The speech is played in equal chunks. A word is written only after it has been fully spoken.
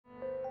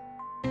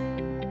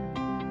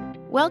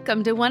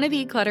Welcome to Wanna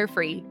Be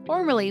Clutter-Free,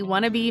 formerly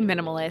Wanna Be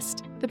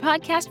Minimalist, the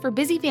podcast for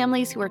busy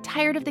families who are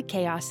tired of the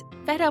chaos,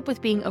 fed up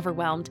with being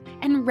overwhelmed,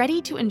 and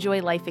ready to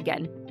enjoy life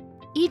again.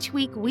 Each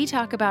week, we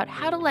talk about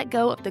how to let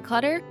go of the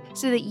clutter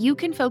so that you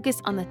can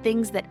focus on the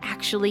things that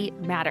actually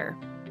matter.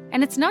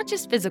 And it's not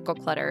just physical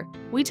clutter.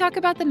 We talk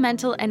about the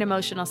mental and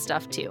emotional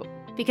stuff too,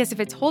 because if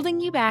it's holding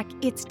you back,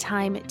 it's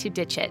time to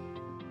ditch it.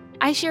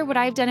 I share what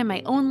I've done in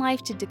my own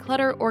life to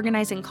declutter,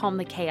 organize, and calm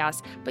the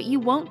chaos, but you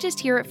won't just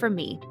hear it from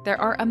me. There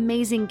are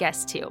amazing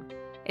guests too.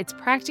 It's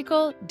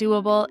practical,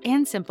 doable,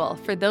 and simple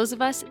for those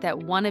of us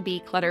that want to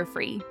be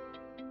clutter-free.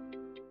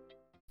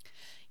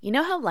 You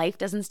know how life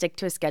doesn't stick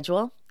to a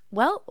schedule?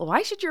 Well,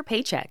 why should your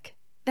paycheck?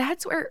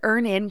 That's where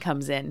Earn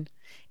comes in.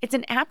 It's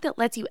an app that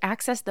lets you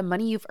access the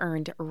money you've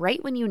earned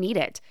right when you need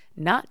it,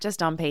 not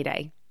just on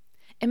payday.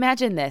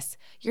 Imagine this,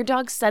 your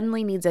dog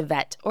suddenly needs a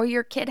vet, or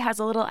your kid has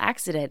a little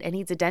accident and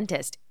needs a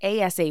dentist,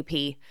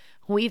 ASAP.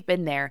 We've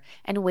been there,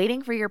 and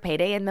waiting for your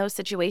payday in those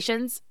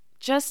situations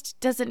just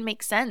doesn't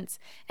make sense,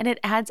 and it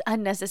adds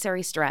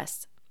unnecessary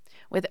stress.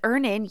 With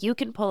Earn you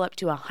can pull up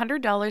to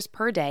 $100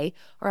 per day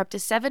or up to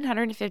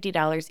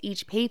 $750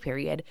 each pay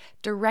period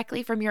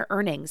directly from your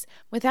earnings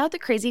without the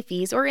crazy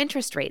fees or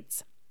interest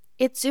rates.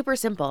 It's super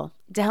simple.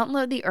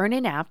 Download the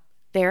Earn app,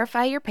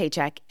 verify your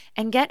paycheck,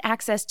 and get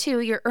access to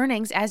your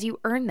earnings as you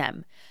earn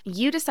them.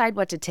 You decide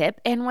what to tip,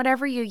 and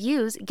whatever you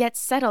use gets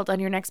settled on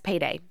your next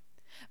payday.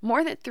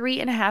 More than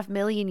 3.5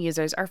 million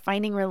users are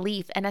finding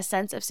relief and a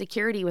sense of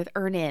security with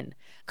Earn,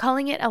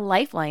 calling it a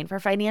lifeline for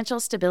financial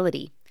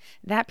stability.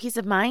 That peace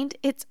of mind,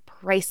 it's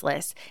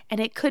priceless, and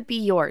it could be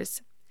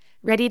yours.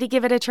 Ready to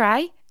give it a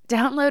try?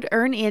 Download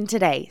Earn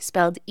today,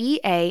 spelled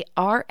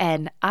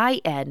EARNIN,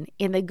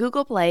 in the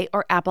Google Play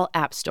or Apple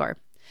App Store.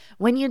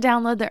 When you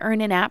download the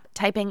Earn app,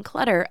 type in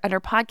Clutter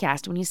under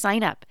podcast when you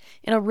sign up.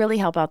 It'll really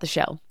help out the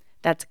show.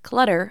 That's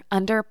Clutter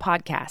under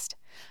podcast.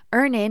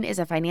 Earn is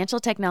a financial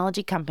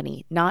technology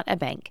company, not a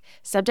bank.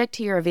 Subject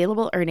to your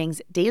available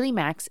earnings, daily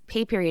max,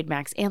 pay period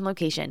max, and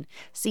location.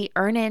 See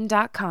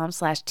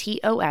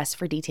earnin.com/TOS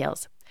for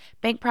details.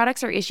 Bank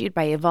products are issued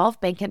by Evolve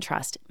Bank and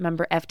Trust,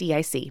 member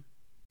FDIC.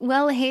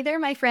 Well, hey there,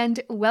 my friend.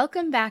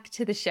 Welcome back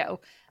to the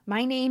show.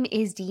 My name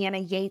is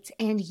Deanna Yates,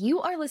 and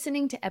you are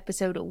listening to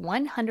episode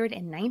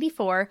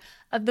 194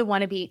 of the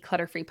Wanna Be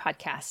Clutter-Free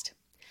podcast.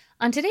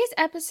 On today's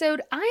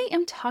episode, I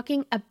am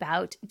talking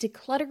about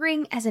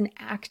decluttering as an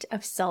act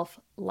of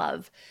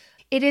self-love.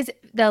 It is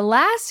the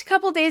last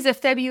couple days of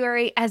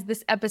February as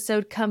this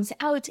episode comes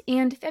out,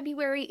 and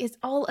February is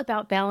all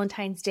about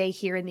Valentine's Day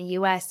here in the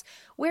US,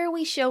 where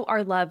we show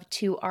our love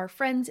to our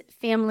friends,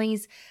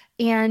 families,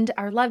 and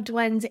our loved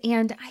ones,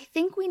 and I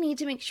think we need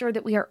to make sure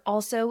that we are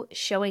also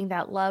showing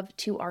that love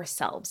to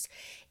ourselves.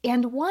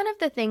 And one of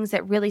the things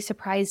that really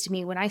surprised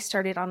me when I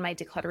started on my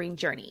decluttering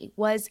journey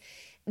was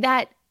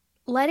that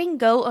letting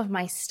go of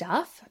my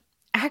stuff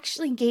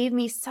actually gave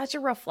me such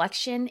a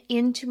reflection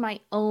into my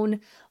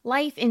own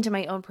life, into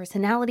my own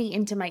personality,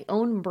 into my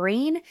own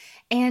brain,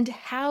 and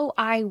how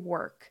I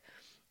work.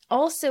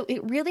 Also,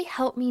 it really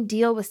helped me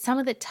deal with some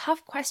of the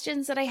tough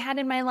questions that I had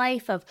in my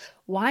life of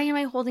why am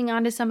I holding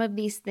on to some of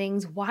these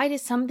things? Why do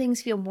some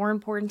things feel more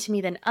important to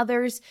me than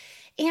others?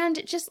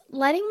 And just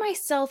letting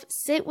myself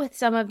sit with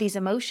some of these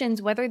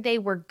emotions, whether they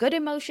were good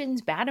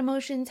emotions, bad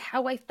emotions,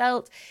 how I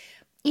felt,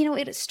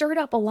 it stirred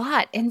up a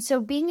lot. And so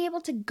being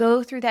able to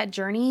go through that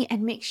journey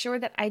and make sure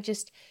that I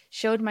just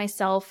showed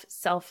myself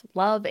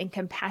self-love and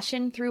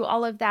compassion through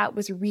all of that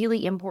was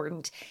really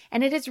important.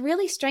 And it has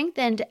really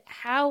strengthened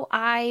how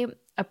I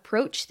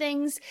approach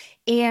things.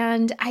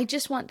 And I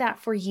just want that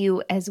for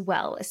you as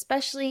well,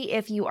 especially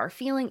if you are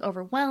feeling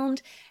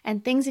overwhelmed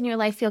and things in your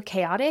life feel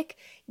chaotic.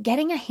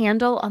 Getting a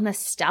handle on the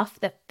stuff,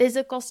 the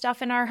physical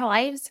stuff in our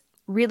lives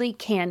really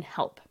can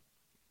help.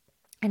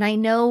 And I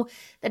know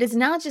that it's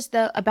not just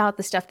about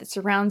the stuff that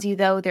surrounds you,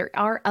 though. There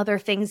are other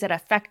things that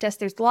affect us.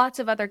 There's lots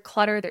of other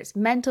clutter. There's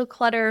mental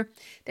clutter.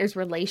 There's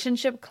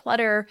relationship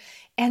clutter.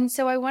 And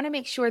so I want to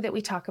make sure that we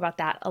talk about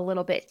that a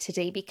little bit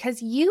today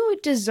because you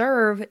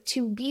deserve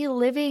to be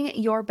living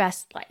your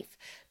best life,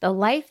 the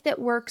life that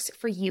works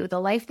for you,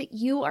 the life that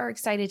you are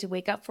excited to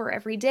wake up for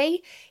every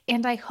day.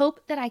 And I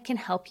hope that I can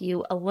help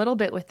you a little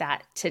bit with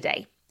that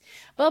today.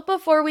 But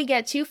before we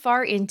get too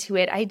far into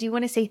it, I do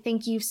want to say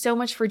thank you so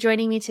much for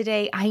joining me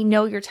today. I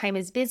know your time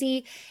is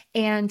busy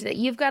and that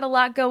you've got a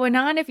lot going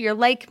on. If you're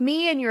like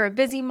me and you're a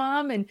busy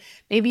mom and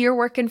maybe you're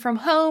working from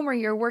home or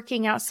you're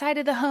working outside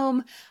of the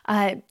home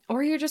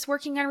or you're just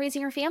working on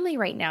raising your family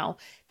right now,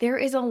 there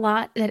is a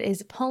lot that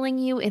is pulling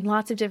you in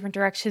lots of different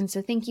directions.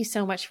 So thank you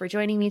so much for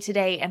joining me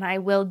today. And I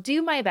will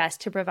do my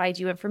best to provide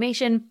you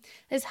information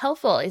that's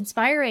helpful,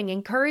 inspiring,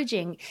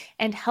 encouraging,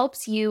 and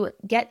helps you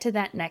get to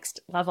that next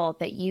level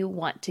that you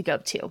want to go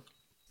to.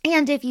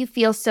 And if you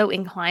feel so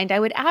inclined, I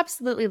would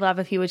absolutely love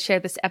if you would share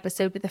this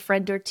episode with a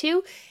friend or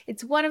two.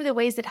 It's one of the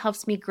ways that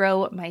helps me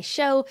grow my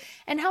show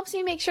and helps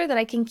me make sure that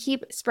I can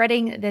keep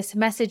spreading this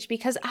message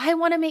because I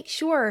want to make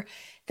sure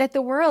that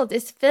the world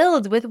is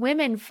filled with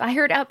women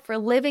fired up for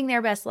living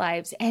their best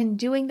lives and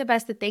doing the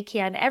best that they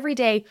can every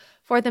day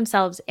for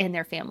themselves and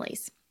their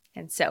families.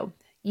 And so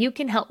you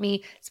can help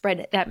me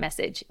spread that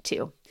message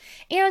too.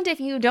 And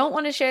if you don't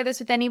want to share this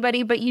with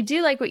anybody, but you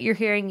do like what you're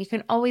hearing, you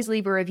can always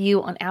leave a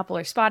review on Apple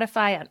or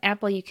Spotify. On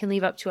Apple, you can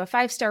leave up to a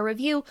 5-star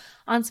review.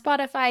 On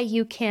Spotify,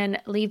 you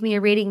can leave me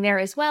a rating there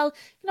as well.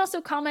 You can also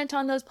comment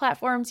on those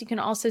platforms. You can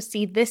also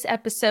see this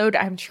episode.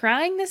 I'm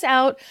trying this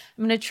out.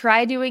 I'm going to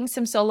try doing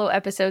some solo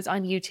episodes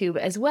on YouTube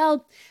as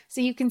well. So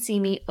you can see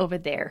me over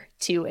there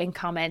too and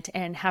comment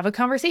and have a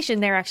conversation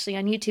there actually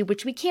on YouTube,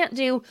 which we can't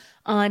do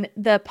on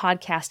the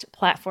podcast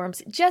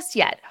platforms just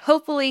yet.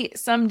 Hopefully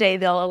someday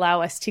they'll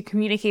allow us to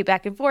communicate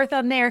back and forth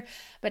on there,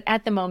 but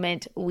at the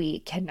moment we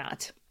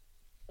cannot.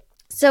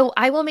 So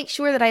I will make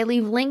sure that I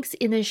leave links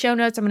in the show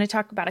notes. I'm going to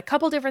talk about a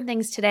couple different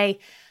things today.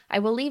 I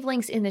will leave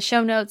links in the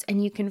show notes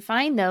and you can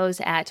find those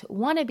at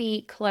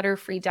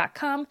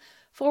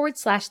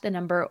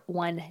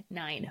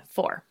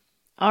wannabeclutterfree.com/194.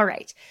 All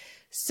right.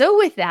 So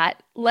with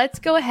that, let's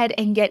go ahead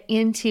and get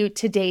into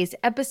today's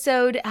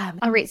episode.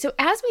 All right, so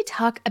as we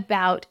talk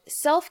about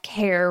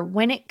self-care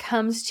when it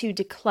comes to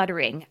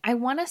decluttering, I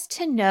want us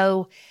to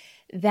know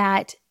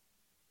that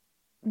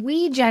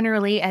we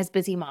generally, as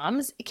busy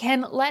moms,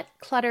 can let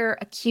clutter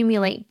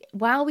accumulate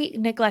while we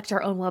neglect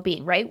our own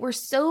well-being, right? We're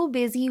so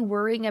busy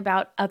worrying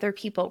about other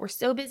people. We're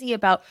so busy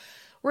about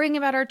worrying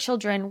about our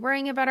children,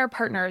 worrying about our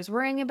partners,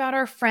 worrying about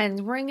our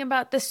friends, worrying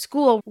about the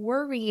school,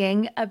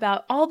 worrying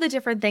about all the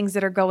different things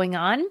that are going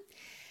on.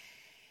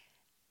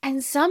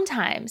 And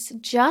sometimes,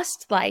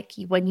 just like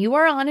when you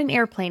are on an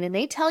airplane and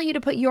they tell you to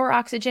put your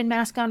oxygen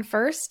mask on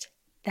first,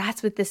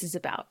 that's what this is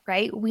about,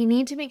 right? We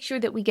need to make sure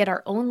that we get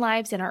our own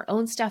lives and our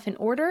own stuff in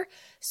order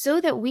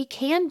so that we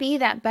can be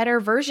that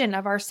better version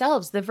of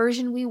ourselves, the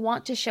version we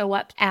want to show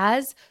up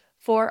as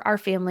for our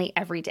family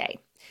every day.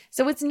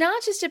 So it's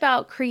not just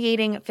about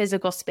creating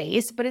physical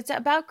space, but it's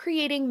about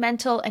creating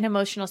mental and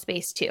emotional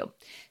space too.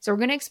 So we're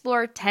going to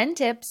explore 10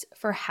 tips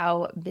for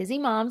how busy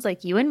moms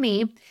like you and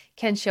me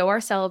can show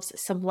ourselves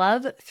some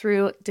love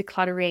through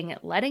decluttering,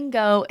 letting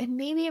go, and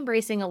maybe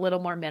embracing a little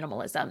more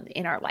minimalism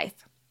in our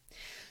life.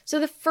 So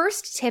the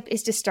first tip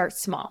is to start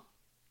small.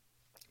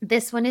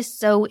 This one is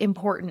so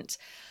important.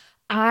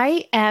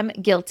 I am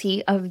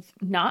guilty of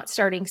not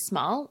starting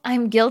small.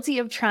 I'm guilty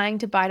of trying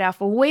to bite off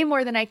way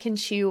more than I can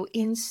chew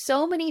in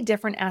so many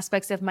different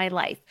aspects of my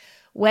life,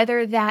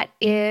 whether that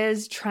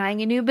is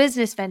trying a new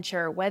business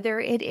venture, whether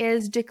it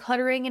is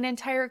decluttering an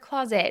entire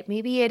closet,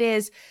 maybe it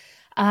is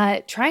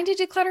trying to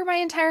declutter my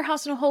entire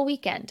house in a whole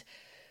weekend.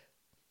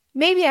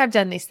 Maybe I've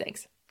done these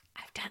things.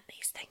 I've done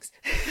these things.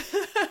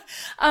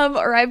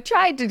 Or I've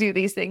tried to do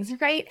these things,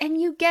 right?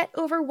 And you get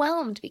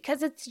overwhelmed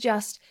because it's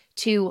just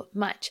too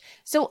much.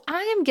 So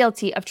I am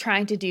guilty of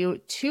trying to do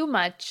too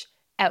much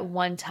at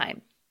one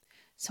time.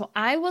 So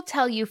I will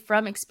tell you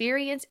from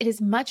experience, it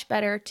is much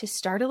better to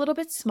start a little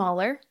bit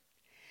smaller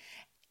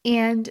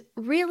and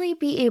really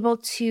be able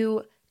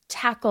to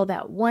tackle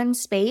that one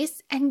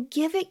space and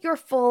give it your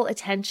full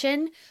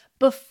attention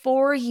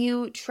before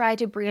you try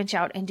to branch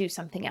out and do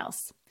something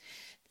else.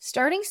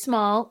 Starting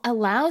small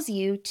allows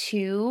you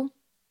to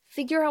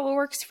figure out what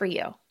works for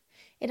you.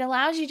 It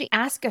allows you to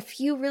ask a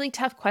few really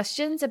tough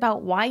questions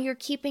about why you're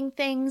keeping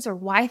things or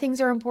why things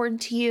are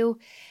important to you,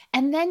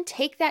 and then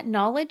take that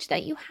knowledge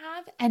that you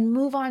have and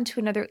move on to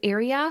another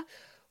area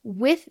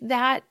with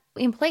that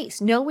in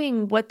place,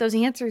 knowing what those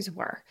answers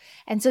were.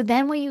 And so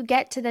then when you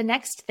get to the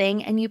next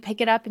thing and you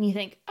pick it up and you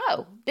think,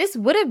 oh, this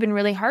would have been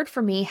really hard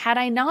for me had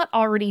I not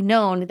already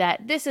known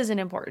that this isn't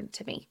important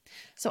to me.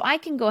 So I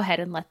can go ahead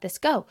and let this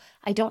go.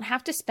 I don't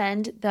have to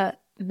spend the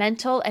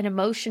mental and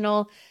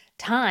emotional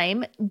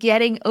time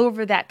getting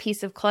over that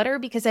piece of clutter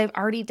because I've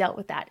already dealt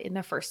with that in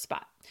the first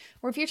spot.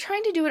 Or if you're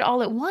trying to do it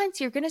all at once,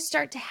 you're going to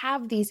start to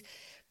have these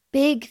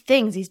big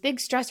things, these big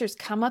stressors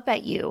come up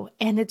at you.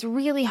 And it's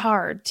really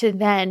hard to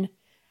then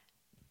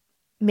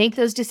make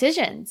those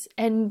decisions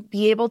and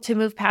be able to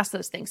move past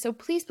those things. So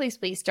please, please,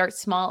 please start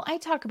small. I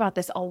talk about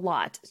this a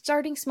lot.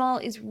 Starting small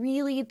is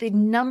really the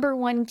number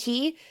one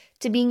key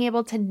to being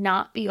able to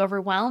not be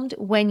overwhelmed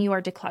when you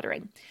are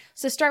decluttering.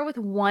 So start with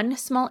one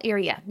small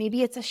area.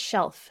 Maybe it's a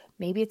shelf.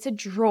 Maybe it's a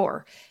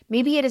drawer.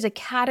 Maybe it is a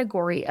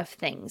category of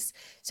things.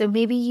 So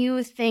maybe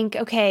you think,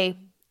 okay,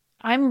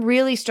 I'm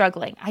really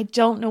struggling. I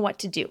don't know what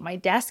to do. My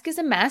desk is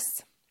a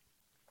mess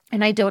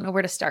and I don't know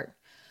where to start.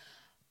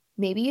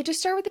 Maybe you just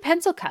start with the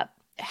pencil cup.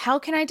 How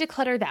can I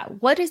declutter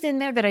that? What is in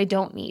there that I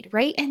don't need,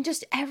 right? And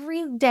just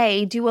every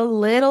day do a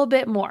little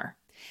bit more.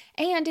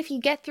 And if you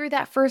get through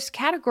that first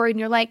category and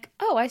you're like,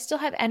 oh, I still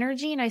have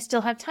energy and I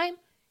still have time,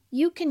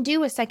 you can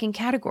do a second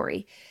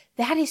category.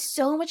 That is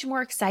so much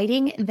more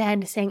exciting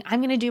than saying,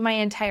 I'm going to do my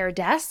entire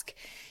desk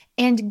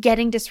and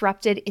getting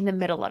disrupted in the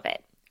middle of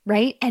it,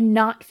 right? And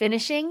not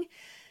finishing.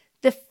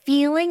 The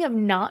feeling of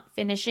not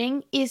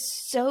finishing is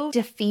so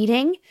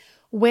defeating.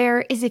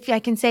 Whereas if I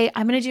can say,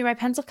 I'm going to do my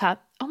pencil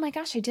cup. Oh my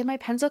gosh, I did my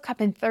pencil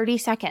cup in 30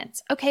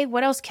 seconds. Okay,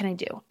 what else can I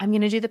do? I'm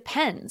going to do the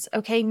pens.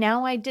 Okay,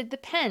 now I did the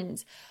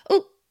pens.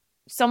 Oh,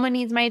 someone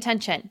needs my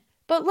attention.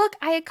 But look,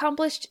 I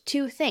accomplished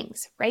two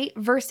things, right?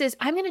 Versus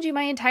I'm going to do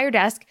my entire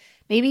desk.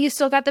 Maybe you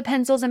still got the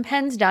pencils and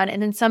pens done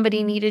and then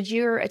somebody needed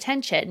your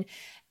attention.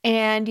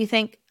 And you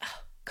think,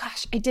 oh,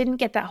 gosh, I didn't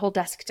get that whole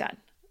desk done.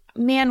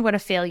 Man, what a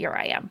failure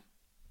I am.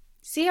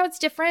 See how it's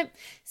different?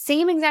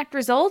 Same exact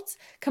results,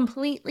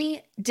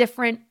 completely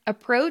different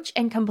approach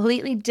and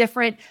completely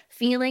different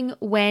feeling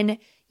when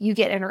you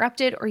get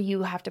interrupted or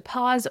you have to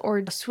pause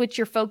or switch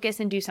your focus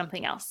and do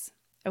something else.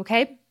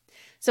 Okay?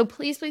 So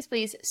please, please,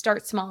 please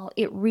start small.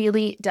 It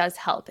really does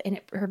help and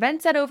it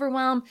prevents that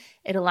overwhelm.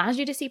 It allows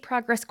you to see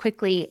progress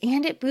quickly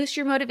and it boosts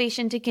your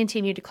motivation to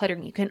continue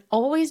decluttering. You can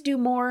always do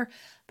more,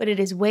 but it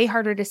is way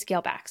harder to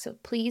scale back. So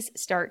please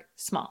start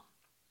small.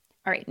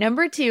 All right,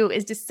 number 2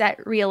 is to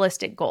set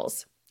realistic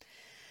goals.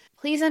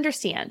 Please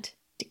understand,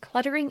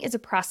 decluttering is a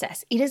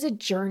process. It is a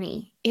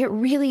journey. It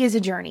really is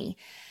a journey.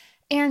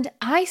 And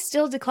I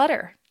still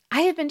declutter.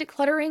 I have been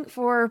decluttering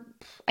for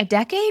a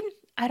decade.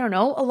 I don't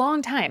know, a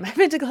long time. I've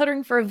been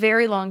decluttering for a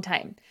very long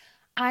time.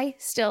 I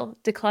still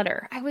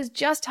declutter. I was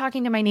just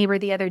talking to my neighbor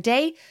the other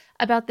day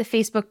about the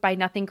Facebook Buy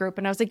Nothing group,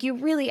 and I was like, you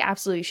really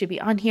absolutely should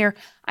be on here.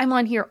 I'm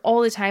on here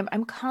all the time.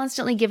 I'm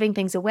constantly giving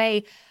things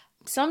away.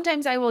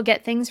 Sometimes I will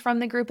get things from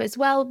the group as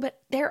well, but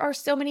there are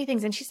so many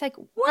things. And she's like,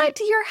 what,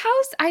 to your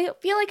house? I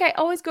feel like I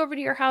always go over to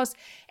your house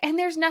and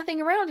there's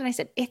nothing around. And I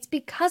said, it's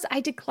because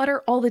I declutter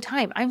all the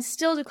time. I'm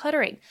still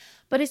decluttering,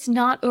 but it's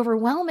not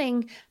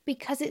overwhelming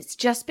because it's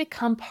just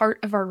become part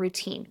of our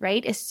routine,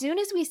 right? As soon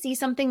as we see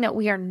something that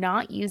we are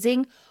not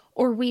using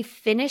or we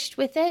finished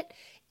with it,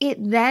 it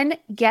then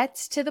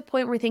gets to the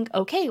point where we think,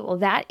 okay, well,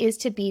 that is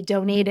to be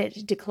donated,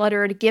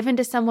 decluttered, given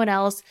to someone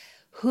else.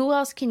 Who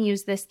else can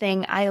use this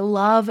thing? I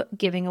love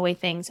giving away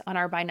things on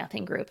our Buy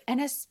Nothing group.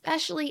 And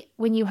especially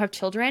when you have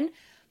children,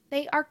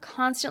 they are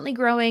constantly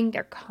growing.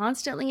 They're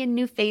constantly in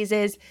new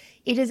phases.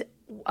 It is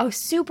a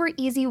super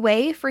easy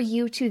way for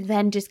you to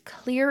then just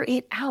clear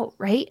it out,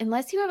 right?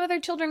 Unless you have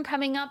other children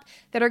coming up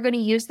that are going to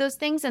use those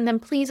things. And then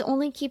please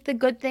only keep the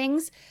good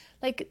things,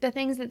 like the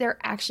things that they're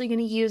actually going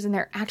to use and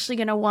they're actually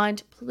going to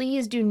want.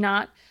 Please do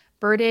not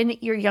burden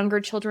your younger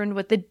children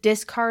with the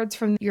discards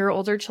from your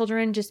older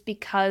children just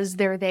because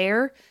they're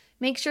there.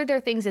 Make sure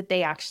they're things that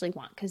they actually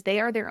want because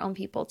they are their own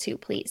people too,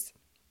 please.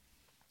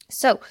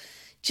 So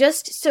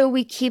just so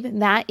we keep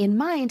that in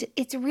mind,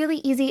 it's really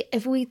easy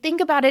if we think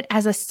about it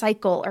as a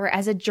cycle or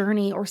as a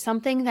journey or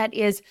something that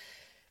is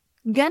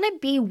going to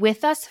be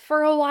with us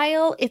for a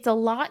while. It's a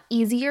lot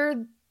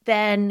easier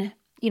than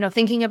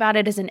thinking about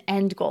it as an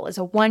end goal, as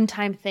a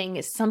one-time thing,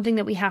 as something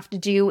that we have to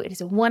do. It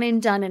is a one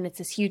and done and it's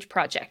this huge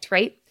project,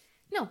 right?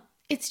 No,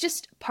 it's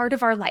just part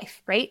of our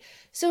life, right?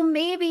 So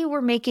maybe we're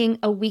making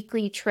a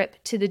weekly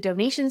trip to the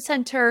donation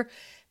center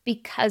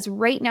because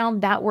right now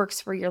that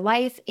works for your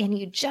life and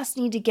you just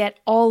need to get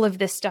all of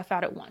this stuff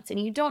out at once and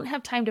you don't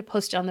have time to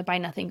post it on the Buy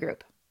Nothing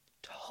group.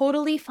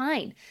 Totally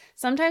fine.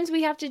 Sometimes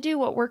we have to do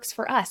what works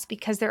for us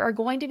because there are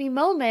going to be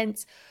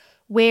moments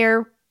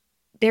where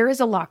there is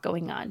a lot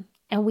going on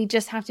and we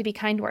just have to be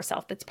kind to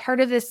ourselves. That's part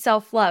of this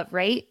self-love,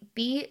 right?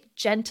 Be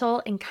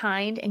gentle and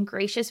kind and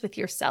gracious with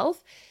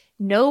yourself.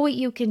 Know what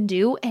you can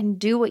do and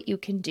do what you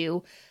can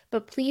do,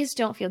 but please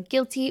don't feel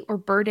guilty or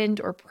burdened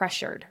or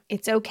pressured.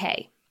 It's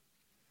okay.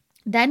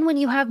 Then when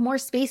you have more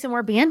space and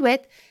more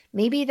bandwidth,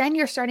 maybe then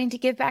you're starting to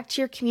give back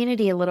to your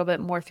community a little bit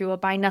more through a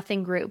Buy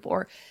Nothing group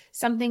or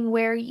something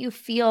where you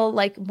feel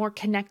like more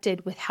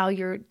connected with how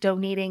you're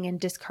donating and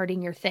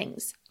discarding your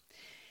things.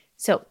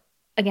 So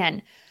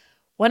again,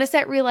 want to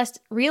set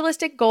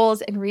realistic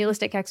goals and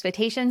realistic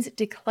expectations.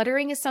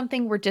 Decluttering is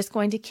something we're just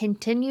going to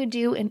continue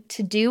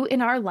to do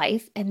in our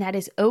life, and that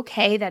is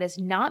okay. That is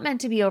not meant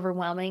to be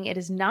overwhelming. It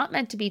is not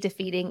meant to be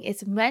defeating.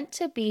 It's meant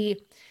to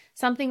be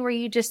something where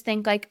you just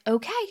think like,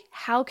 okay,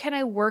 how can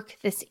I work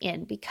this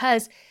in?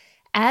 Because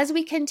as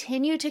we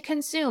continue to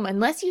consume,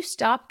 unless you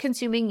stop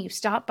consuming, you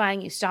stop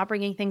buying, you stop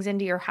bringing things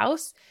into your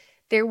house,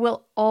 there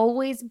will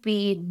always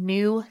be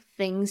new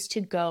things to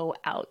go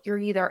out. You're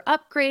either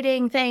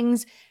upgrading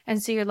things,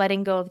 and so you're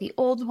letting go of the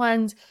old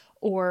ones,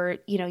 or,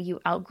 you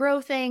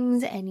outgrow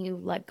things and you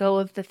let go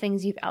of the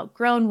things you've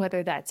outgrown,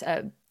 whether that's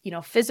a,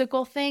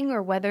 physical thing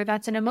or whether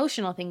that's an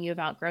emotional thing you've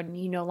outgrown and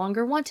you no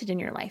longer want it in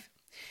your life.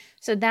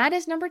 So that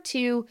is number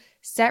 2,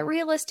 set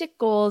realistic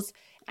goals.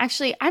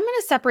 Actually, I'm going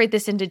to separate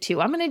this into 2.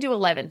 I'm going to do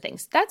 11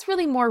 things. That's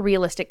really more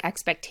realistic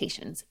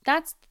expectations.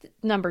 That's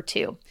number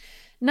 2.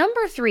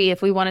 Number 3,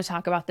 if we want to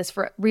talk about this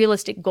for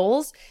realistic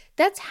goals,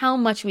 that's how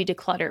much we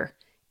declutter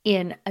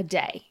in a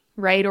day,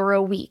 right? Or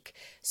a week.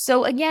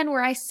 So again,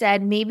 where I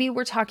said, maybe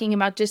we're talking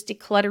about just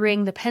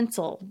decluttering the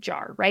pencil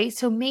jar, right?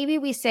 So maybe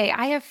we say,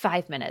 I have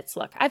 5 minutes.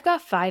 Look, I've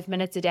got 5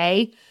 minutes a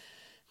day.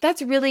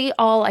 That's really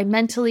all I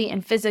mentally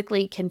and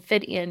physically can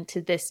fit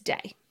into this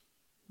day.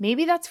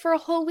 Maybe that's for a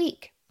whole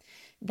week.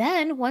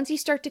 Then once you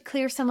start to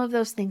clear some of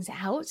those things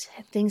out,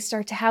 things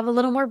start to have a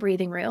little more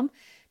breathing room,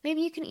 maybe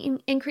you can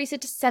increase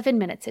it to 7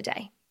 minutes a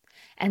day.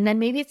 And then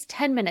maybe it's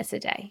 10 minutes a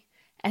day.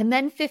 And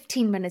then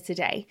 15 minutes a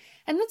day.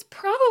 And that's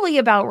probably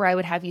about where I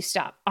would have you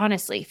stop,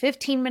 honestly,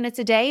 15 minutes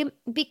a day,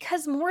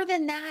 because more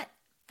than that,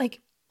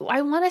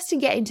 I want us to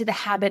get into the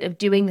habit of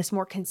doing this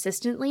more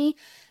consistently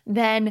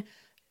than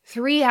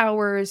 3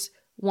 hours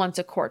once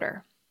a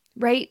quarter.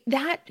 right?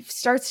 That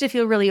starts to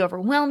feel really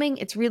overwhelming.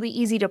 It's really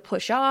easy to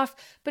push off.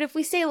 But if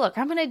we say, look,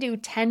 I'm going to do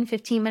 10,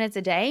 15 minutes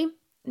a day,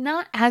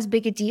 not as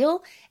big a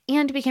deal,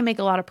 and we can make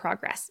a lot of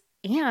progress.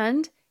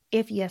 And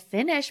if you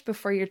finish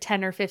before your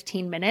 10 or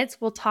 15 minutes,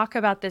 we'll talk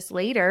about this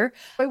later.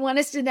 I want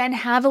us to then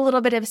have a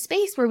little bit of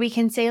space where we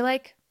can say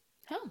like,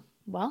 oh,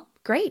 well,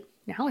 great.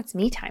 Now it's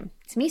me time.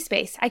 It's me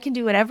space. I can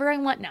do whatever I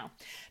want now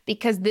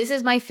because this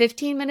is my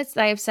 15 minutes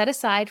that I have set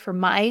aside for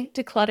my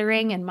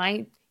decluttering and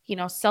my,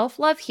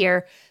 self-love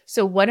here.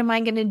 So what am I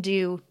going to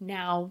do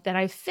now that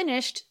I've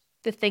finished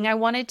the thing I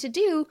wanted to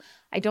do?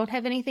 I don't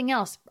have anything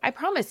else. I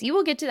promise you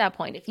will get to that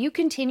point. If you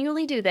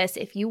continually do this,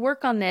 if you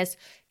work on this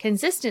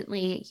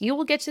consistently, you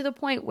will get to the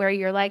point where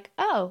you're like,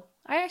 oh,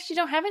 I actually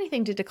don't have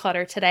anything to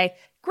declutter today.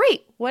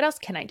 Great. What else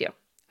can I do?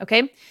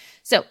 Okay.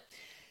 So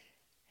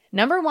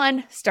number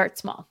 1, start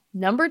small.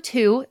 Number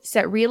 2,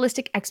 set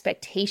realistic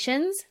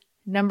expectations.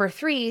 Number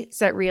 3,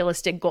 set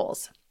realistic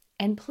goals.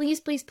 And please,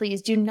 please,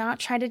 please do not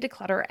try to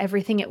declutter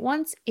everything at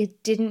once.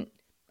 It didn't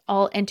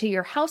all enter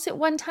your house at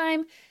one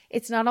time.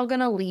 It's not all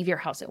going to leave your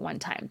house at one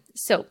time.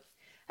 So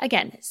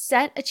again,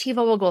 set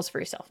achievable goals for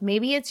yourself.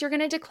 Maybe it's you're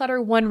going to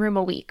declutter 1 room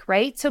a week,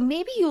 right? So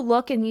maybe you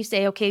look and you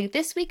say, okay,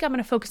 this week I'm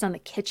going to focus on the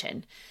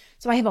kitchen.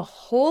 So I have a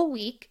whole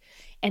week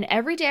and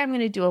every day I'm going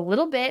to do a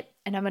little bit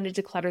and I'm going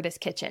to declutter this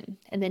kitchen.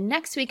 And then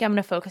next week I'm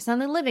going to focus on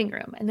the living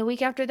room. And the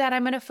week after that,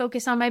 I'm going to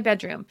focus on my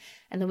bedroom.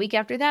 And the week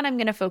after that, I'm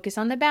going to focus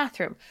on the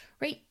bathroom,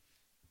 right?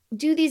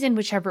 Do these in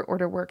whichever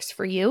order works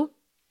for you.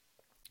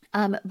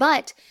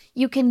 But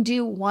you can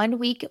do 1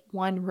 week,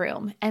 1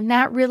 room, and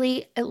that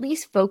really at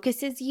least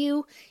focuses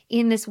you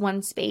in this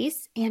one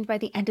space. And by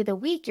the end of the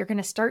week, you're going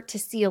to start to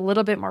see a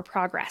little bit more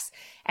progress.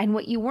 And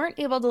what you weren't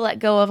able to let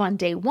go of on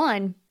day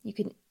 1, you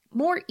can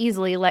more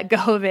easily let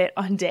go of it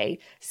on day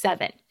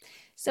 7.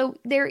 So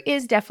there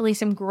is definitely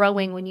some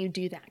growing when you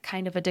do that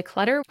kind of a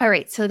declutter. All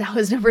right, so that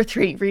was number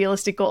 3,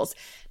 realistic goals.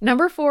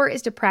 Number 4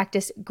 is to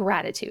practice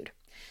gratitude.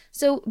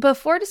 So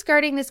before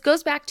discarding, this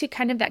goes back to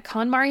kind of that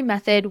KonMari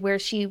method where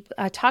she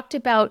talked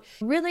about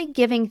really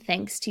giving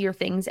thanks to your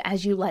things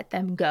as you let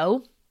them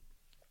go.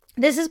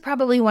 This is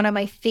probably one of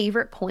my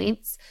favorite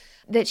points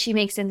that she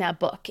makes in that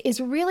book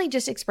is really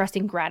just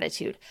expressing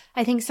gratitude.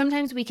 I think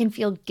sometimes we can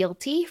feel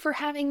guilty for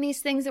having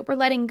these things that we're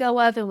letting go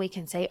of, and we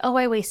can say, oh,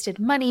 I wasted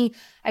money,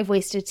 I've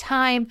wasted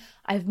time,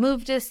 I've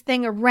moved this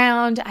thing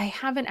around, I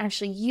haven't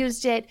actually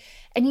used it,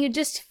 and you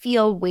just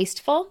feel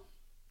wasteful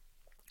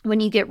when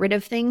you get rid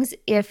of things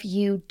if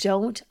you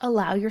don't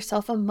allow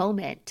yourself a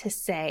moment to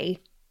say,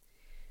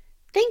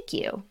 thank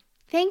you.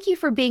 Thank you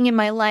for being in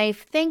my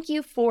life. Thank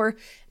you for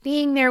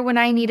being there when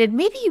I needed.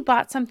 Maybe you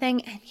bought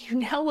something and you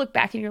now look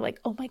back and you're like,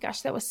 oh my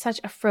gosh, that was such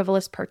a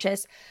frivolous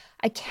purchase.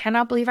 I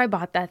cannot believe I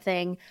bought that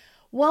thing.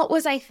 What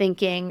was I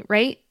thinking,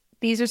 right?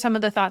 These are some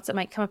of the thoughts that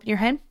might come up in your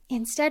head.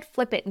 Instead,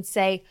 flip it and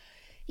say,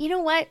 you know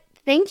what?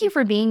 Thank you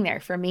for being there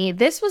for me.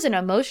 This was an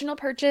emotional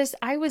purchase.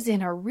 I was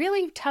in a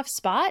really tough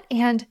spot.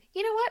 And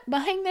you know what?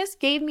 Buying this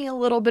gave me a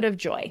little bit of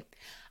joy.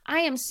 I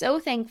am so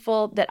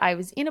thankful that I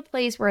was in a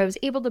place where I was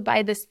able to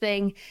buy this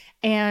thing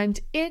and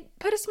it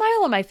put a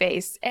smile on my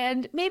face.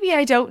 And maybe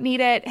I don't need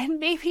it. And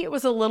maybe it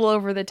was a little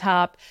over the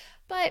top,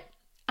 but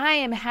I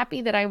am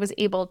happy that I was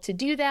able to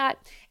do that.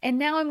 And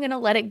now I'm going to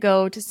let it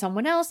go to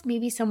someone else.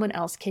 Maybe someone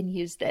else can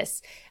use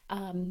this.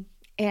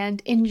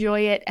 And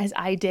enjoy it as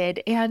I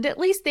did. And at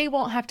least they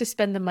won't have to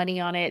spend the money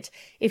on it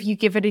if you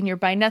give it in your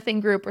buy nothing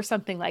group or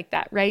something like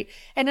that, right?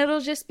 And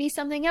it'll just be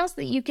something else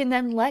that you can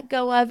then let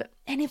go of.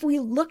 And if we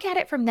look at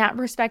it from that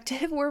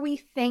perspective where we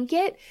thank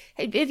it,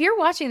 if you're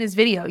watching this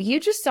video, you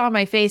just saw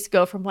my face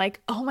go from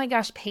like, oh my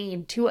gosh,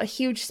 pain to a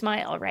huge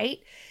smile, right?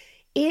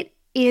 It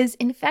is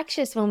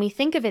infectious when we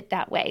think of it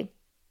that way.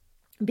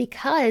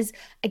 Because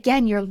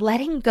again, you're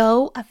letting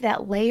go of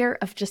that layer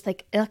of just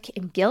like ick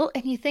and guilt.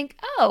 And you think,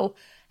 oh,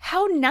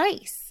 how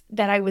nice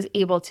that I was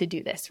able to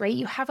do this, right?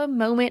 You have a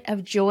moment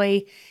of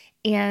joy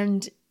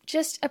and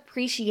just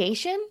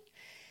appreciation.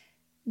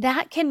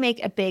 That can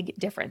make a big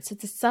difference.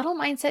 It's a subtle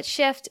mindset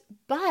shift,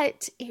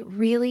 but it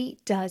really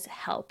does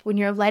help when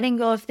you're letting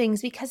go of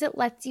things because it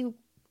lets you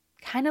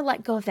kind of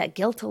let go of that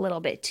guilt a little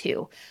bit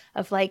too,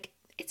 of like,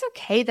 it's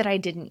okay that I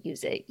didn't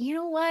use it. You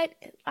know what?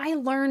 I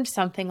learned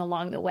something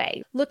along the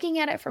way. Looking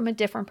at it from a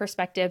different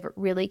perspective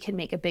really can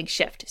make a big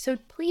shift. So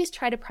please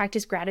try to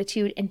practice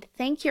gratitude and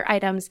thank your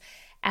items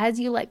as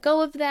you let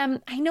go of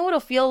them. I know it'll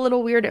feel a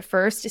little weird at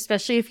first,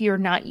 especially if you're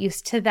not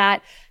used to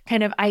that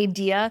kind of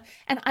idea.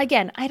 And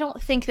again, I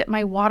don't think that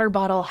my water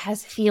bottle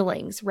has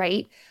feelings,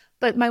 right?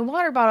 But my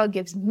water bottle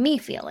gives me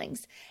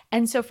feelings.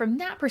 And so from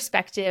that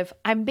perspective,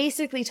 I'm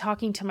basically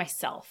talking to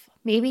myself.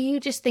 Maybe you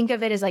just think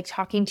of it as like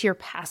talking to your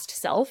past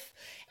self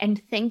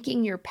and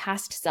thanking your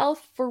past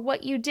self for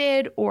what you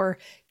did or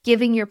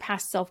giving your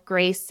past self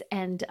grace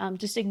and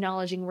just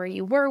acknowledging where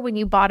you were when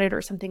you bought it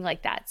or something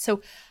like that.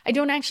 So I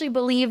don't actually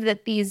believe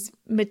that these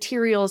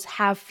materials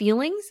have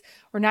feelings.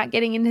 We're not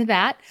getting into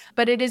that,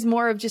 but it is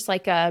more of just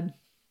like an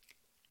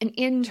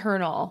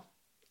internal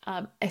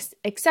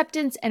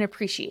acceptance and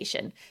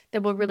appreciation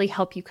that will really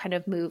help you kind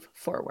of move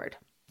forward.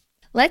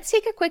 Let's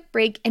take a quick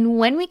break, and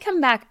when we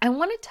come back, I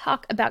want to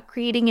talk about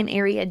creating an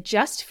area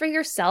just for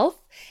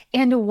yourself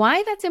and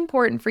why that's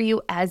important for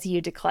you as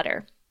you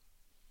declutter.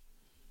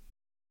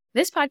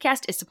 This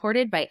podcast is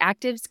supported by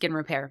Active Skin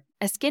Repair,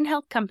 a skin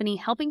health company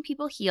helping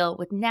people heal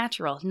with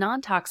natural,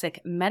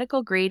 non-toxic,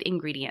 medical-grade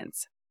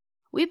ingredients.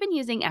 We've been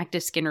using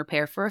Active Skin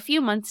Repair for a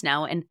few months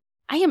now, and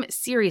I am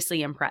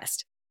seriously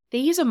impressed. They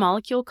use a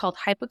molecule called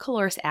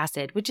hypochlorous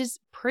acid, which is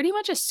pretty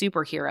much a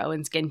superhero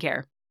in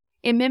skincare.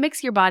 It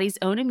mimics your body's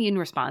own immune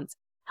response,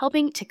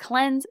 helping to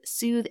cleanse,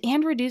 soothe,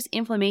 and reduce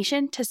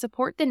inflammation to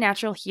support the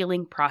natural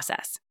healing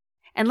process.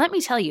 And let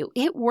me tell you,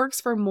 it works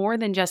for more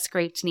than just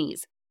scraped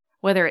knees.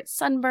 Whether it's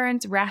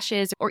sunburns,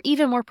 rashes, or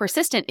even more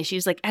persistent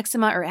issues like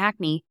eczema or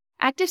acne,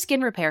 Active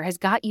Skin Repair has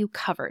got you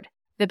covered.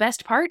 The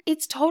best part?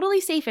 It's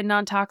totally safe and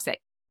non-toxic.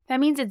 That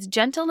means it's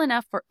gentle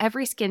enough for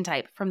every skin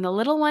type, from the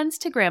little ones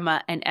to grandma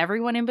and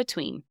everyone in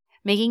between,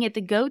 making it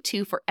the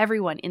go-to for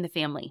everyone in the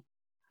family.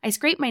 I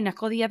scraped my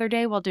knuckle the other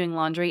day while doing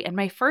laundry, and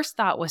my first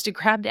thought was to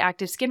grab the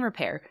Active Skin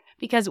Repair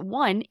because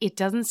 1, it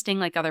doesn't sting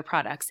like other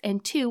products,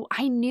 and 2,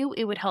 I knew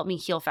it would help me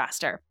heal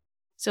faster.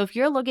 So if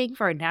you're looking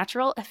for a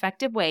natural,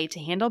 effective way to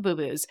handle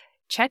boo-boos,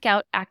 check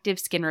out Active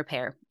Skin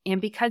Repair.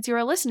 And because you're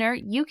a listener,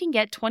 you can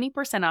get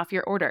 20% off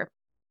your order.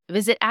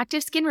 Visit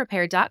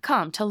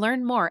ActiveSkinRepair.com to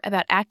learn more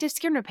about Active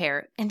Skin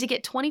Repair, and to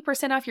get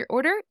 20% off your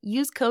order,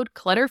 use code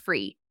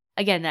CLUTTERFREE.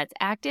 Again, that's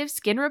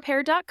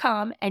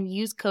ActiveSkinRepair.com and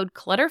use code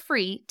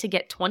CLUTTERFREE to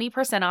get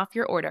 20% off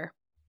your order.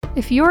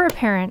 If you're a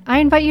parent, I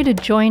invite you to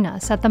join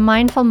us at the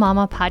Mindful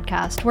Mama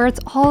podcast, where it's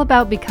all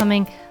about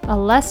becoming a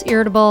less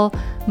irritable,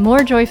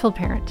 more joyful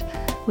parent.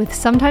 With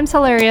sometimes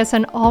hilarious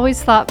and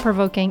always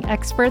thought-provoking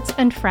experts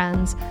and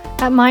friends,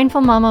 at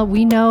Mindful Mama,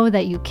 we know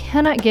that you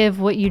cannot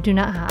give what you do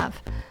not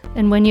have.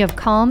 And when you have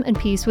calm and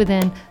peace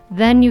within,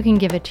 then you can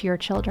give it to your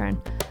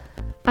children.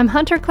 I'm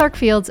Hunter Clark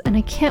Fields, and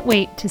I can't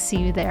wait to see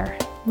you there.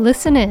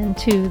 Listen in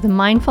to the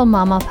Mindful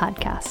Mama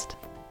podcast.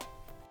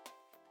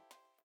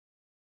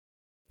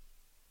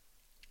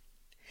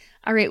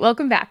 All right,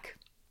 welcome back.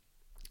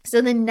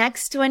 So the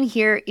next one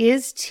here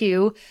is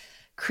to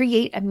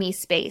create a me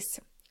space.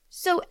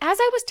 So as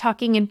I was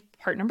talking in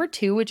part number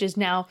 2, which is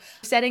now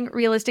setting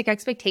realistic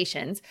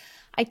expectations,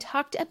 I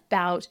talked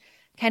about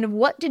kind of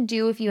what to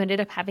do if you ended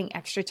up having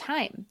extra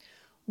time.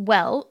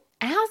 Well,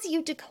 as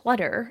you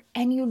declutter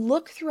and you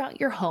look throughout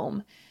your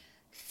home,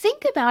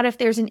 think about if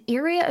there's an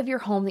area of your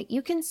home that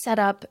you can set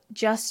up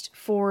just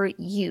for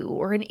you,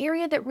 or an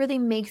area that really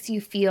makes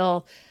you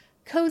feel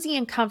cozy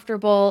and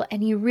comfortable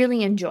and you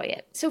really enjoy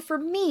it. So for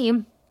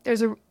me,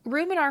 there's a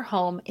room in our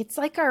home. It's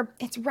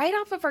right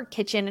off of our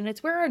kitchen, and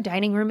it's where our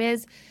dining room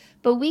is,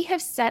 but we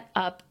have set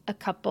up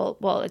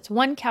it's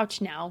one couch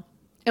now,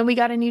 and we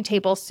got a new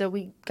table, so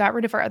we got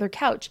rid of our other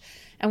couch,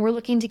 and we're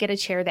looking to get a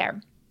chair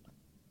there.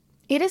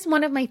 It is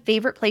one of my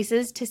favorite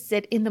places to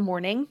sit in the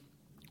morning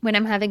when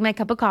I'm having my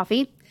cup of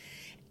coffee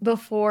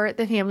before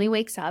the family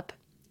wakes up,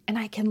 and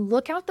I can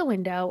look out the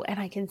window and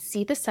I can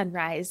see the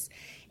sunrise,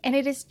 and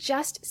it is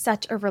just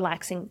such a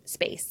relaxing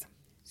space.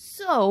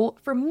 So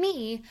for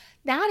me,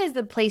 that is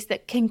the place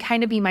that can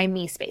kind of be my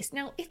me space.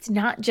 Now, it's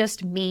not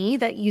just me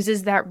that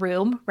uses that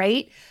room,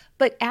 right?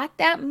 But at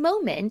that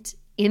moment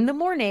in the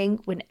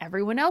morning when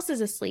everyone else is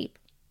asleep,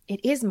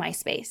 it is my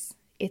space.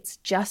 It's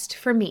just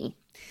for me.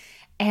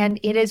 And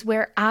it is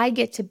where I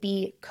get to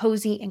be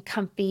cozy and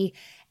comfy.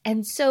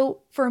 And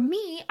so for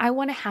me, I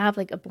want to have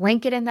like a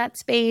blanket in that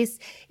space.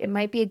 It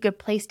might be a good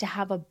place to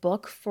have a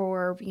book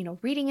for,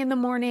 reading in the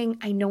morning.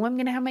 I know I'm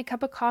going to have my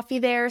cup of coffee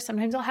there.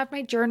 Sometimes I'll have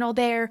my journal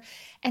there.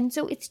 And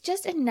so it's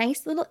just a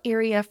nice little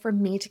area for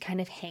me to kind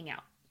of hang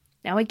out.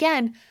 Now,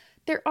 again,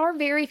 there are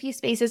very few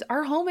spaces.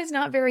 Our home is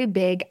not very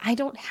big. I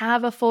don't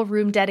have a full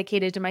room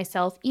dedicated to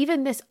myself.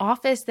 Even this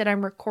office that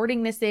I'm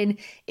recording this in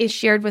is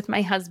shared with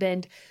my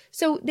husband.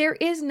 So there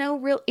is no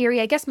real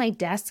area. I guess my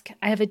desk,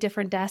 I have a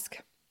different desk.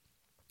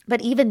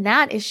 But even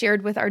that is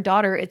shared with our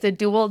daughter. It's a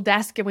dual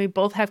desk and we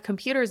both have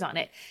computers on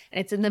it, and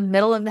it's in the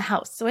middle of the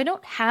house. So I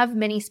don't have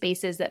many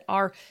spaces that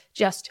are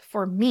just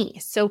for me.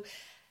 So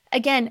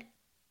again,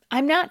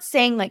 I'm not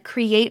saying like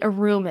create a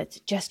room that's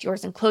just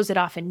yours and close it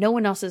off and no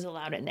one else is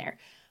allowed in there.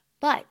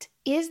 But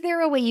is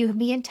there a way you can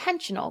be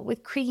intentional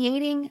with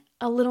creating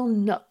a little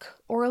nook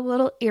or a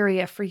little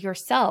area for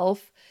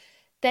yourself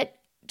that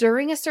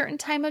during a certain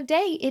time of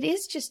day, it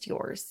is just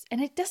yours,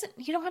 and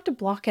you don't have to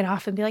block it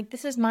off and be like,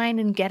 this is mine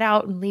and get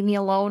out and leave me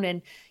alone.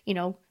 And,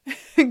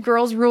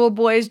 girls rule,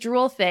 boys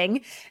drool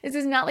thing. This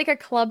is not like a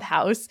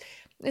clubhouse.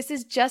 This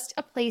is just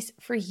a place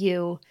for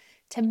you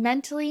to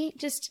mentally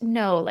just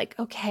know like,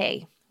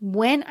 okay,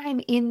 when I'm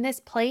in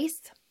this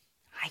place,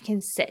 I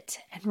can sit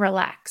and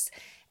relax.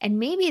 And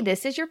maybe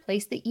this is your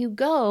place that you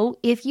go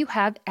if you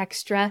have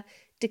extra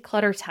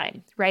declutter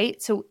time,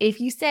 right? So if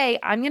you say,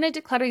 I'm going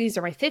to declutter, these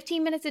are my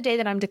 15 minutes a day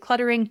that I'm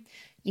decluttering,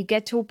 you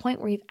get to a point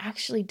where you've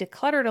actually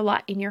decluttered a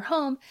lot in your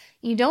home.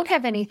 You don't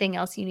have anything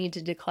else you need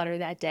to declutter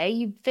that day.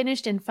 You've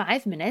finished in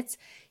 5 minutes.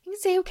 You can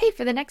say, okay,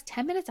 for the next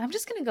 10 minutes, I'm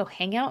just going to go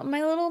hang out in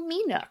my little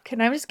me nook,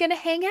 and I'm just going to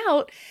hang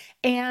out,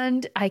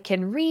 and I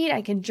can read,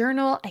 I can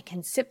journal, I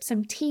can sip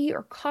some tea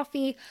or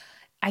coffee.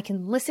 I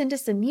can listen to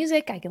some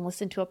music. I can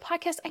listen to a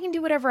podcast. I can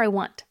do whatever I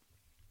want.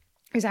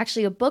 There's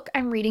actually a book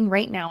I'm reading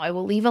right now. I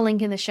will leave a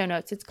link in the show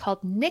notes. It's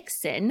called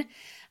Niksen,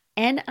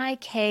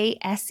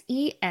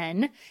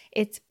 Niksen.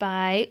 It's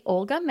by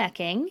Olga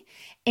Mecking,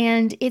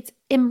 and it's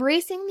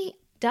embracing the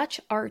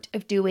Dutch art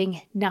of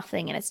doing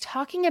nothing. And it's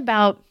talking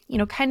about,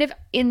 kind of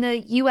in the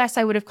US,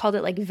 I would have called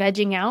it like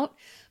vegging out,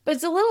 but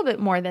it's a little bit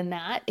more than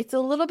that. It's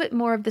a little bit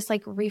more of this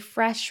like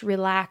refresh,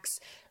 relax,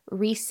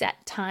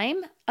 reset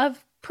time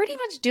of pretty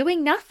much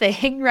doing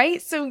nothing,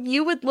 right? So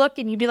you would look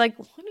and you'd be like,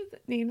 what is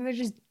it? They're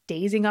just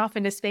dazing off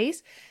into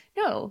space.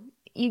 No,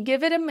 you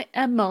give it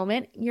a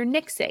moment, you're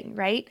nixing,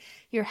 right?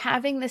 You're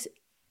having this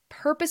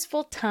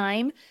purposeful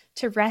time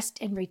to rest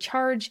and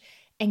recharge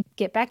and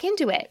get back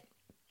into it.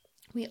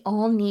 We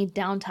all need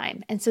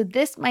downtime. And so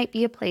this might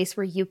be a place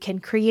where you can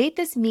create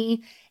this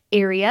me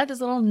area, this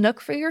little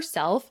nook for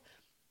yourself,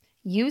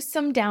 use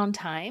some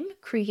downtime,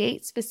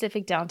 create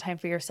specific downtime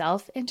for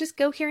yourself, and just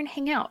go here and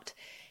hang out.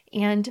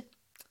 And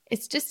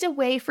it's just a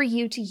way for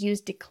you to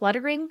use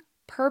decluttering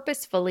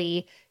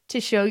purposefully to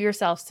show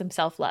yourself some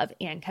self-love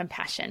and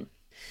compassion.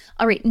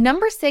 All right,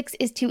 number 6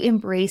 is to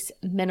embrace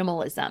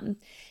minimalism.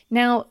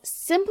 Now,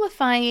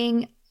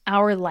 simplifying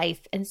our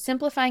life and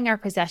simplifying our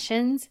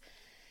possessions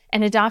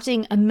and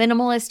adopting a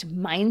minimalist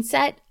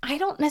mindset,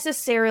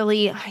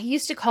 I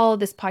used to call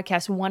this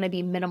podcast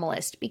Wannabe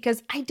Minimalist,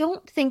 because I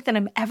don't think that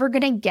I'm ever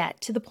going to get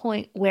to the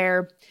point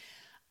where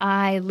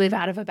I live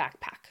out of a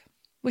backpack,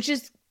 which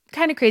is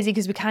kind of crazy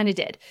because we kind of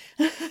did.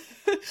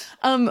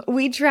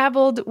 We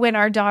traveled when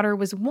our daughter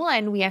was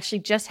 1. We actually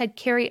just had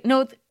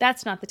no,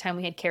 that's not the time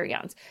we had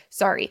carry-ons.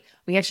 Sorry.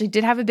 We actually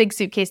did have a big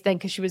suitcase then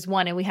because she was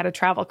 1 and we had a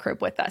travel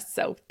crib with us.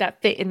 So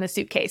that fit in the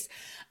suitcase.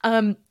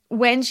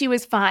 When she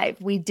was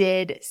 5, we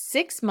did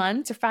 6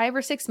 months or 5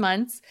 or 6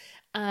 months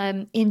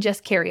in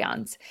just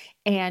carry-ons.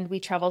 And we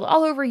traveled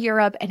all over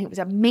Europe, and it was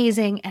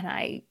amazing.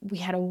 And we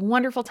had a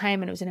wonderful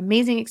time, and it was an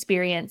amazing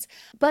experience,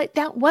 but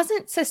that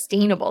wasn't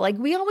sustainable. Like,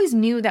 we always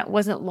knew that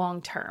wasn't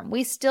long-term.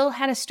 We still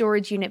had a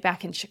storage unit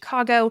back in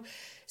Chicago.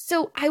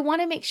 So I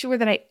want to make sure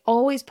that I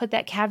always put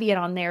that caveat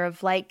on there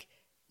of like,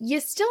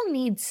 you still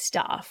need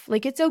stuff.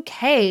 Like, it's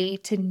okay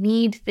to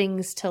need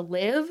things to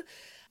live.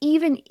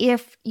 Even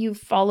if you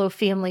follow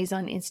families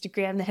on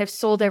Instagram that have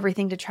sold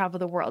everything to travel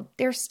the world,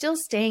 they're still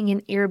staying in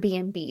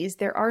Airbnbs.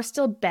 There are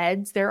still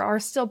beds. There are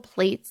still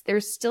plates.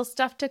 There's still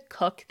stuff to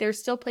cook. There's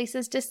still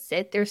places to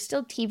sit. There's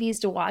still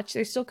TVs to watch.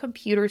 There's still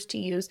computers to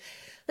use.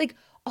 Like,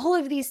 all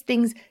of these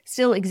things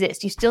still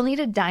exist. You still need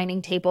a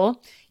dining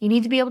table. You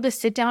need to be able to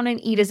sit down and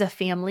eat as a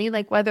family,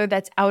 like whether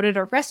that's out at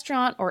a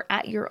restaurant or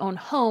at your own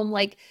home.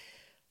 Like,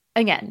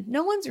 again,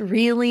 no one's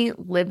really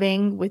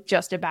living with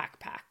just a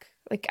backpack.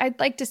 Like, I'd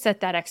like to set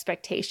that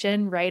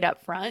expectation right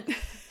up front,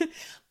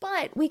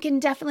 but we can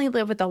definitely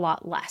live with a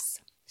lot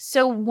less.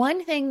 So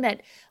one thing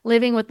that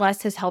living with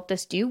less has helped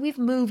us do, we've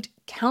moved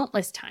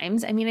countless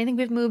times. I mean, I think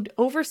we've moved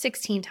over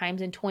 16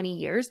 times in 20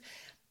 years.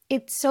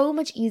 It's so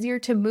much easier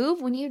to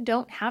move when you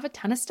don't have a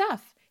ton of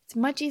stuff. It's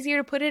much easier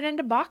to put it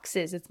into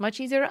boxes. It's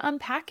much easier to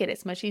unpack it.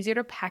 It's much easier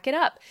to pack it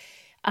up.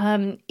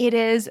 It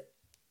has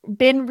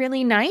been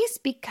really nice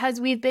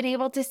because we've been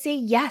able to say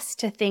yes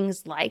to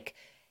things like,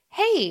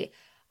 hey,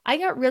 I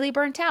got really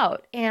burnt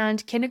out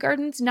and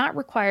kindergarten's not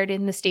required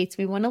in the states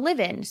we want to live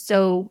in.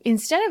 So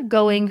instead of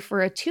going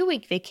for a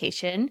 2-week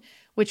vacation,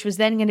 which was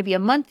then going to be a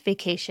month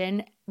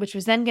vacation, which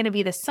was then going to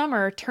be the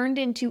summer, turned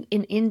into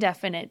an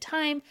indefinite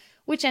time,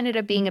 which ended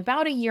up being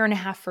about 1.5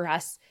 years for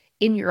us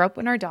in Europe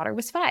when our daughter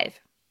was 5.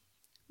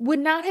 Would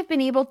not have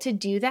been able to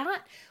do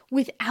that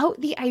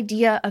without the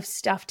idea of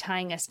stuff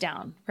tying us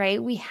down,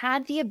 right? We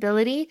had the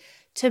ability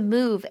to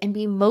move and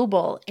be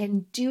mobile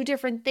and do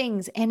different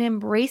things and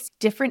embrace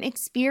different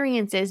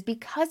experiences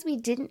because we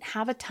didn't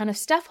have a ton of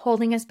stuff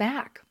holding us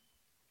back.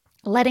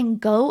 Letting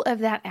go of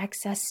that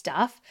excess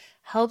stuff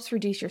helps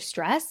reduce your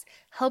stress,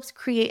 helps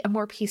create a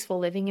more peaceful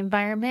living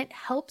environment,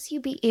 helps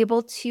you be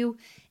able to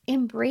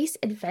embrace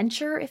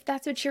adventure if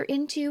that's what you're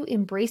into,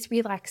 embrace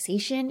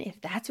relaxation if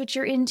that's what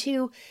you're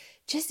into,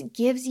 just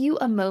gives you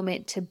a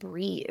moment to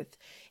breathe.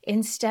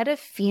 Instead of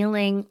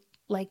feeling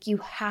like you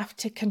have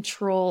to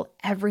control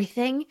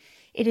everything,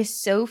 it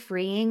is so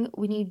freeing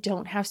when you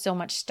don't have so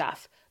much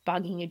stuff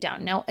bogging you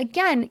down. Now,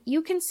 again,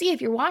 you can see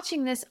if you're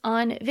watching this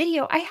on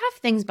video, I have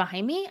things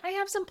behind me. I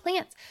have some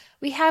plants.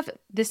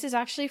 This is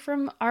actually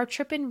from our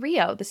trip in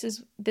Rio.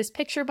 This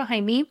picture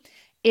behind me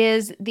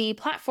is the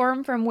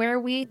platform from where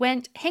we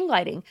went hang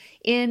gliding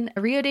in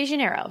Rio de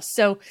Janeiro.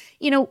 So,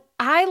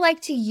 I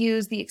like to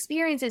use the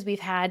experiences we've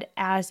had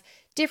as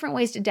different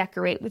ways to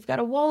decorate. We've got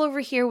a wall over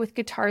here with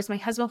guitars. My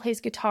husband plays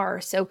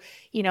guitar. So,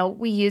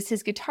 we use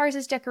his guitars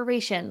as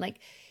decoration. Like,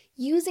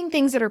 using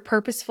things that are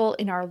purposeful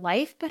in our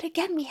life. But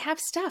again, we have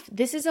stuff.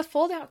 This is a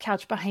fold-out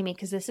couch behind me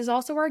because this is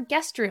also our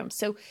guest room.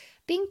 So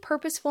being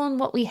purposeful in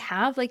what we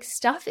have, like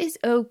stuff is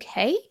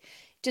okay,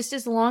 just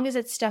as long as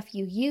it's stuff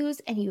you use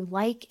and you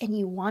like and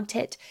you want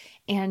it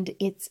and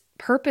it's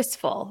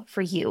purposeful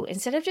for you.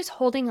 Instead of just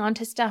holding on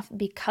to stuff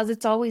because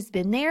it's always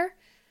been there,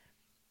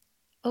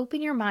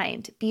 open your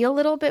mind. Be a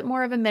little bit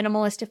more of a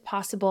minimalist if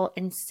possible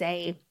and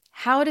say,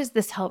 how does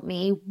this help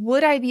me?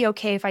 Would I be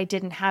okay if I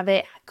didn't have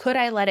it? Could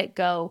I let it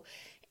go?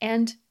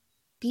 And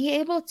be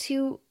able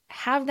to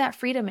have that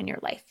freedom in your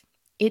life.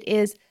 It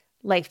is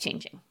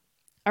life-changing.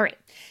 All right.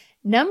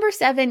 Number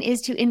 7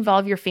 is to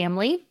involve your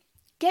family.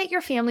 Get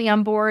your family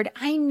on board.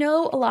 I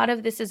know a lot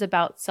of this is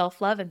about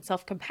self-love and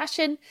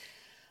self-compassion,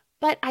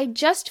 but I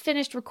just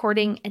finished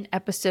recording an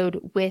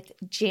episode with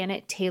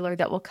Janet Taylor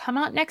that will come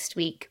out next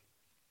week.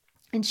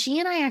 And she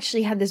and I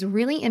actually had this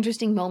really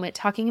interesting moment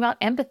talking about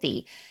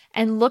empathy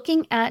and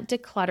looking at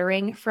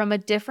decluttering from a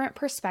different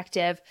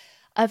perspective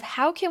of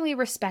how can we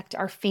respect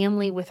our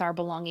family with our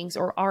belongings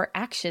or our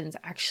actions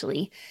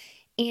actually.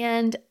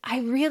 And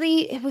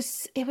it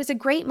was a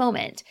great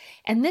moment.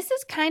 And this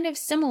is kind of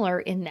similar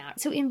in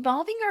that. So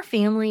involving our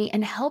family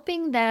and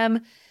helping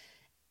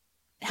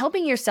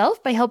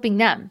yourself by helping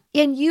them,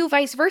 and you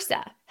vice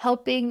versa,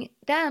 helping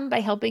them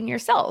by helping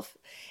yourself,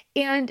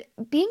 and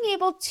being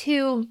able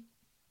to,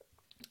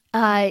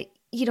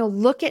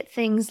 look at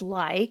things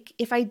like,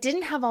 if I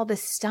didn't have all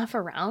this stuff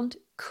around,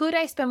 could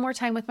I spend more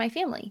time with my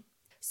family?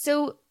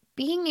 So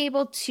being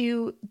able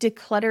to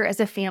declutter as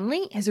a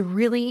family is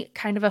really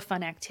kind of a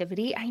fun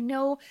activity. I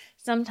know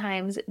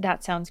sometimes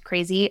that sounds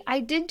crazy. I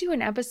did do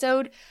an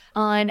episode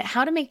on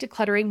how to make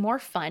decluttering more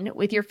fun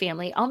with your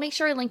family. I'll make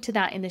sure I link to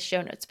that in the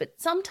show notes, but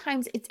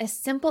sometimes it's as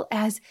simple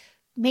as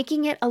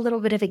making it a little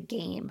bit of a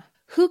game.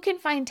 Who can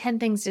find 10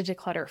 things to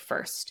declutter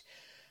first?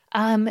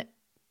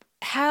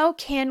 How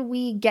can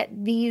we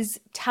get these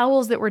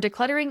towels that we're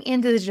decluttering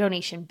into the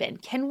donation bin?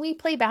 Can we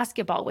play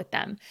basketball with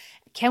them?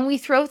 Can we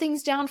throw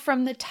things down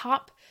from the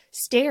top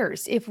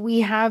stairs if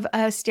we have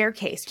a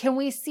staircase? Can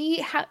we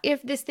see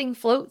if this thing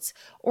floats,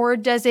 or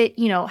does it,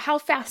 how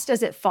fast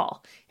does it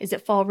fall? Does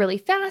it fall really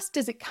fast?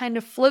 Does it kind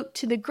of float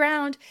to the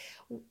ground?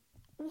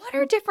 What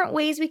are different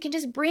ways we can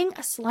just bring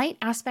a slight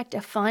aspect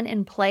of fun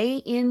and play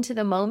into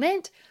the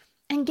moment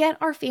and get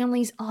our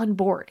families on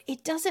board?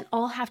 It doesn't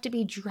all have to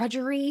be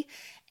drudgery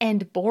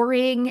and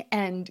boring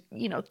and,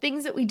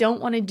 things that we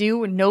don't want to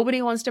do and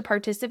nobody wants to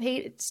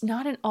participate. It's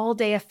not an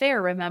all-day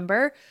affair,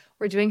 remember?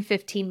 We're doing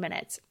 15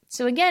 minutes.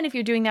 So again, if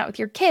you're doing that with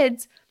your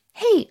kids,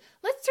 hey,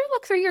 let's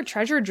look through your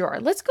treasure drawer.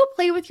 Let's go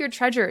play with your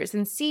treasures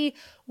and see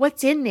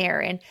what's in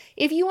there. And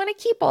if you want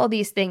to keep all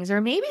these things, or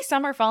maybe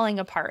some are falling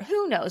apart,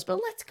 who knows? But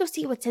let's go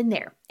see what's in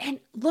there. And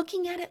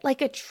looking at it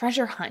like a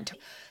treasure hunt,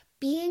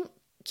 being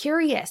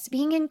curious,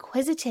 being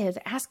inquisitive,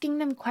 asking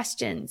them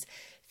questions,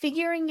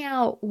 figuring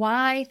out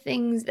why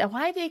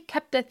they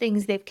kept the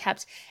things they've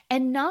kept,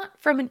 and not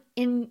from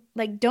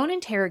don't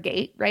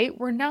interrogate, right?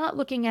 We're not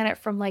looking at it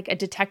from like a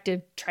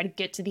detective trying to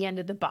get to the end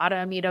of the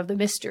bottom, of the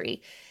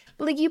mystery.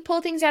 But like you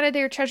pull things out of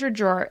their treasure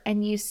drawer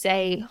and you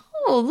say,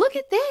 oh, look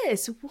at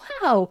this.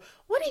 Wow.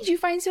 What did you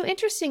find so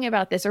interesting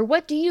about this? Or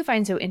what do you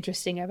find so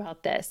interesting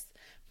about this?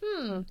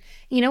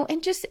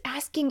 And just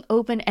asking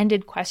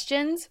open-ended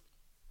questions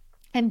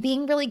and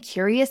being really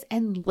curious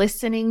and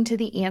listening to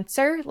the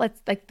answer.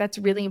 That's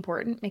really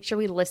important. Make sure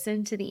we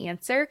listen to the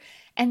answer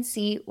and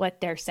see what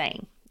they're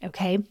saying.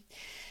 Okay.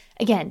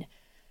 Again,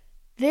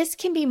 this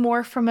can be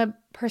more from a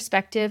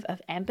perspective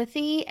of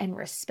empathy and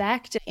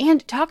respect,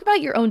 and talk about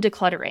your own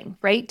decluttering,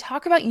 right?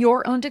 Talk about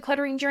your own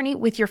decluttering journey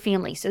with your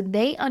family so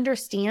they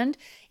understand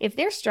if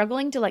they're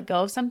struggling to let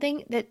go of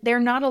something, that they're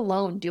not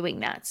alone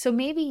doing that. So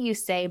maybe you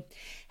say,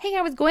 hey,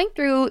 I was going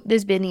through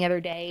this bin the other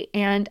day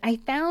and I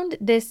found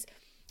this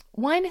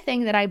one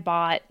thing that I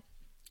bought.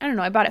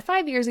 I bought it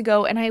 5 years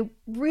ago and I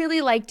really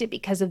liked it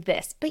because of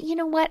this. But you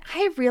know what? I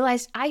have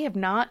realized I have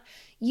not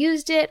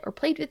used it or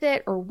played with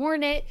it or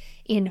worn it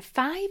in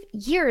 5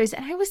 years.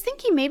 And I was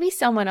thinking maybe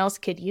someone else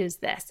could use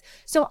this.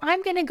 So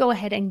I'm going to go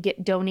ahead and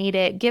donate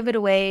it, give it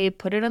away,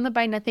 put it on the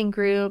Buy Nothing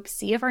group,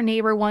 see if our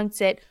neighbor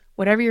wants it,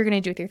 whatever you're going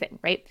to do with your thing,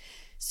 right?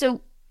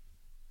 So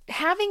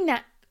having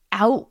that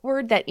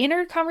that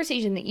inner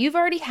conversation that you've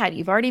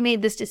already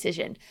made this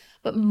decision,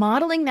 but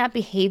modeling that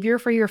behavior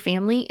for your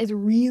family is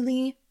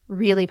really,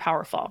 really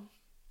powerful,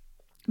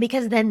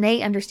 because then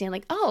they understand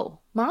like, oh,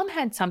 mom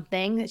had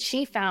something that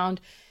she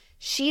found.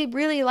 She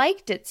really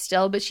liked it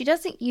still, but she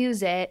doesn't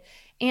use it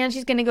and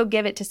she's going to go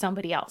give it to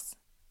somebody else.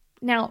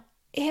 Now,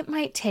 it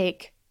might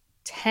take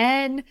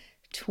 10,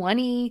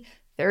 20,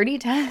 30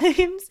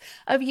 times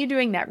of you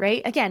doing that,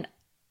 right? Again,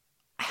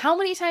 how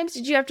many times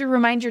did you have to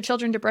remind your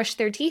children to brush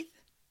their teeth?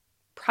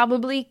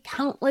 Probably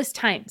countless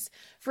times.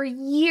 For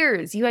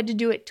years, you had to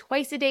do it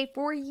twice a day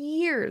for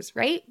years,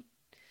 right?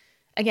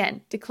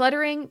 Again,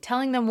 decluttering,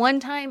 telling them one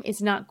time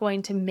is not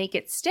going to make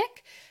it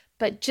stick,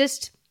 but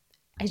just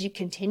as you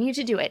continue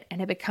to do it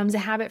and it becomes a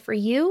habit for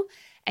you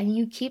and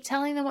you keep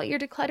telling them what you're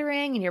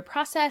decluttering and your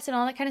process and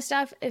all that kind of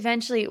stuff,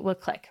 eventually it will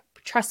click.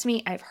 trust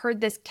me, I've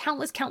heard this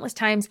countless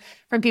times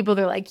from people.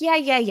 They're like,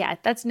 yeah,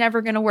 that's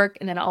never going to work.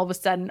 And then all of a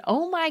sudden,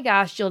 oh my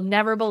gosh, you'll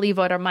never believe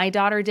what my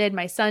daughter did,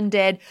 my son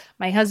did,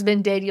 my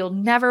husband did. You'll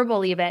never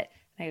believe it.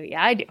 I go,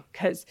 yeah, I do,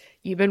 because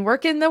you've been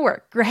working the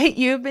work, right?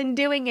 You've been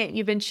doing it.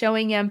 You've been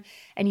showing them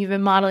and you've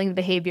been modeling the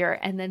behavior,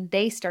 and then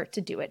they start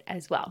to do it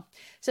as well.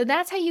 So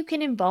that's how you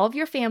can involve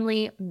your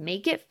family,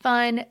 make it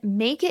fun,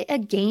 make it a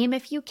game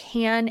if you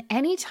can.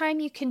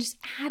 Anytime you can just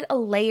add a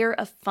layer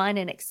of fun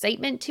and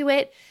excitement to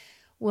it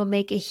will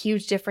make a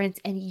huge difference.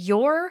 And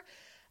your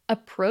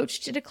approach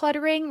to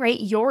decluttering, right?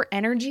 Your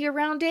energy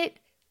around it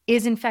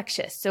is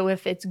infectious. So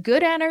if it's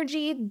good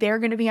energy, they're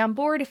going to be on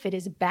board. If it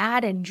is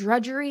bad and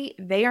drudgery,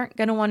 they aren't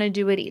going to want to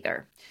do it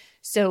either.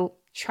 So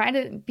try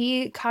to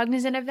be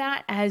cognizant of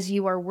that as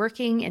you are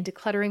working and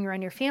decluttering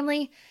around your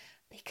family,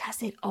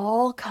 because it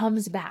all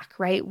comes back,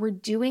 right? We're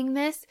doing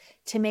this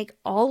to make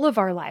all of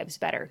our lives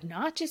better,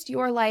 not just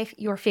your life,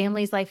 your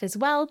family's life as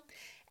well.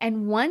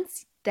 And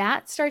once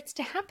that starts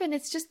to happen,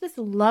 it's just this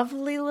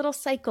lovely little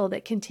cycle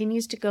that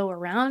continues to go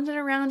around and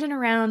around and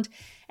around,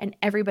 and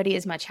everybody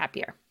is much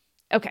happier.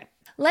 Okay,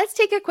 let's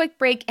take a quick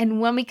break,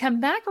 and when we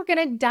come back, we're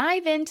going to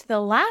dive into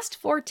the last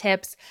 4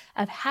 tips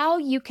of how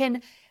you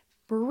can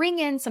bring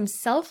in some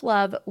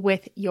self-love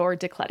with your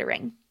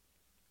decluttering.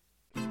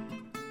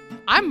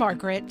 I'm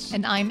Margaret.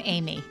 And I'm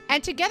Amy.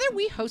 And together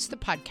we host the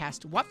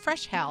podcast, What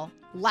Fresh Hell?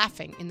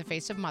 Laughing in the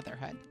Face of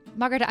Motherhood.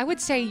 Margaret, I would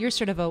say you're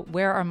sort of a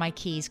where are my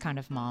keys kind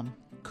of mom.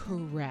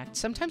 Correct.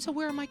 Sometimes a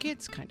where are my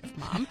kids kind of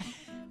mom.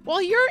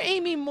 Well, you're,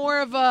 Amy,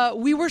 more of a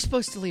we were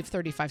supposed to leave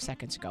 35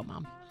 seconds ago,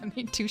 mom. I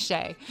mean, touche.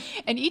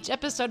 In each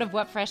episode of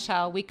What Fresh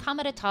Hell, we come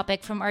at a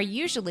topic from our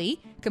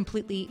usually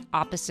completely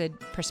opposite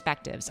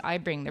perspectives. I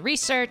bring the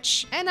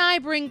research. And I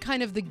bring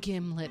kind of the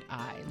gimlet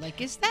eye.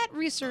 Like, is that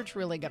research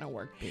really going to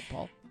work,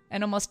 people?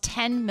 And almost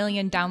 10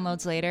 million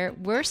downloads later,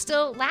 we're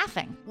still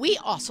laughing. We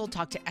also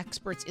talk to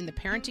experts in the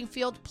parenting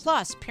field,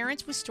 plus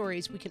parents with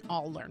stories we can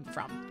all learn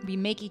from. We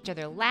make each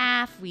other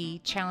laugh, we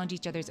challenge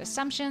each other's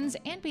assumptions,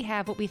 and we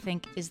have what we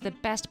think is the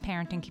best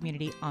parenting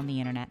community on the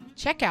internet.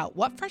 Check out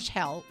What Fresh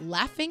Hell?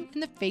 Laughing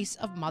in the Face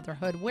of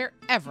Motherhood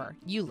wherever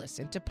you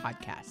listen to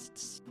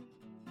podcasts.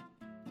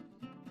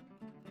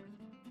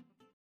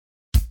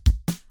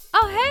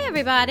 Oh, hey,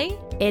 everybody.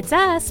 It's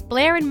us,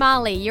 Blair and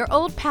Molly, your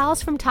old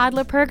pals from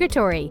Toddler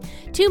Purgatory.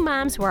 2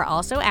 moms who are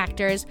also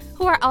actors,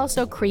 who are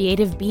also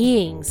creative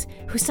beings,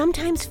 who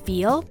sometimes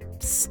feel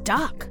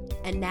stuck.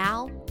 And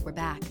now we're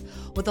back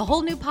with a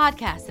whole new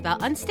podcast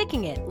about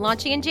unsticking it,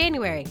 launching in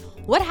January.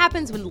 What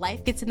happens when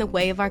life gets in the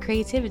way of our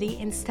creativity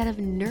instead of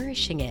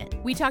nourishing it?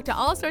 We talk to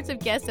all sorts of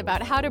guests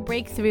about how to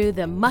break through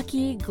the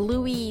mucky,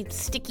 gluey,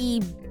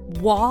 sticky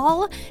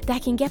wall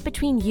that can get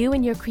between you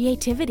and your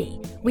creativity.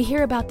 We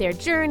hear about their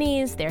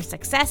journeys, their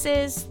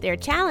successes, their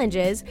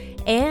challenges,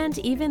 and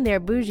even their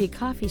bougie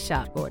coffee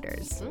shop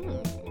orders.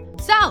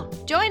 So,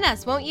 join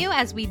us, won't you,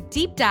 as we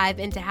deep dive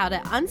into how to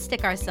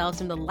unstick ourselves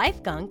from the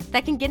life gunk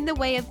that can get in the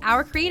way of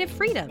our creative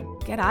freedom.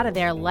 Get out of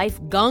there, life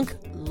gunk.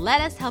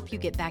 Let us help you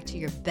get back to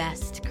your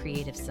best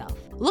creative self.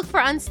 Look for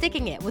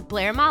Unsticking It with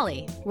Blair and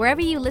Molly,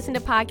 wherever you listen to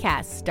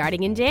podcasts,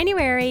 starting in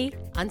January.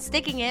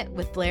 Unsticking It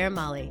with Blair and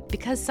Molly,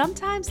 because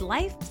sometimes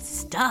life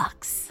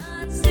sucks.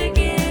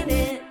 Unsticking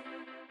it.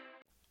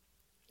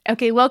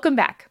 Okay, welcome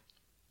back.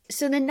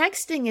 So the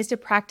next thing is to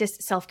practice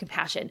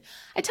self-compassion.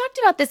 I talked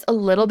about this a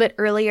little bit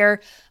earlier,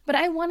 but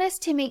I want us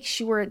to make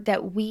sure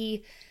that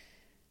we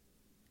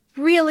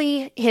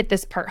really hit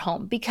this part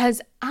home, because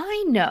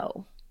I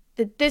know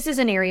that this is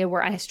an area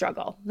where I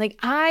struggle. Like,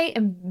 I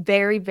am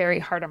very, very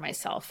hard on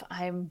myself.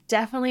 I'm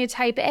definitely a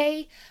type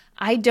A.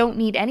 I don't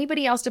need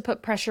anybody else to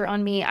put pressure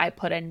on me. I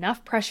put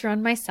enough pressure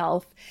on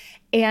myself.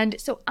 And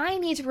so I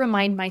need to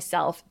remind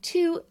myself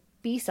to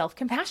be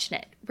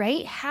self-compassionate,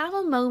 right? Have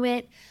a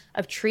moment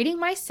of treating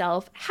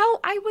myself how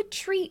I would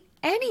treat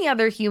any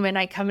other human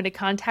I come into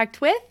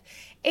contact with,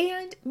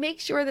 and make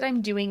sure that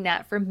I'm doing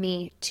that for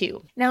me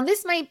too. Now,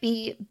 this might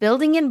be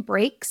building in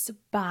breaks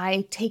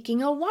by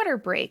taking a water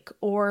break,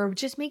 or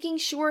just making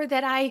sure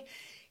that I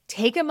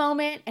take a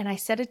moment and I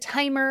set a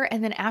timer,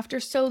 and then after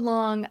so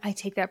long, I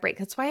take that break.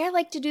 That's why I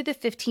like to do the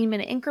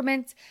 15-minute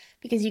increments,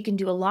 because you can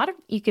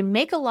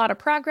make a lot of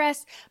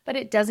progress, but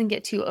it doesn't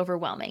get too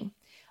overwhelming.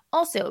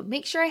 Also,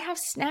 make sure I have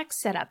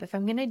snacks set up. If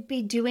I'm going to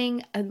be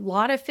doing a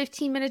lot of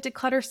 15-minute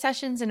declutter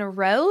sessions in a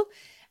row,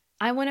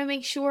 I want to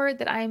make sure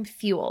that I'm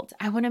fueled.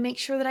 I want to make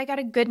sure that I got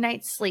a good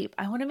night's sleep.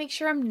 I want to make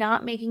sure I'm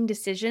not making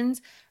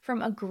decisions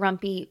from a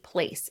grumpy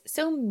place.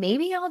 So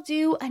maybe I'll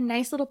do a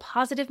nice little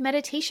positive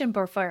meditation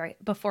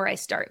before I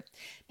start.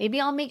 Maybe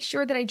I'll make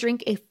sure that I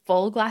drink a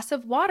full glass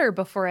of water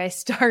before I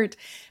start.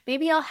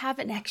 Maybe I'll have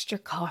an extra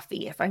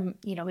coffee. If I'm,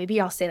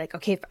 maybe I'll say like,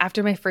 okay,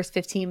 after my first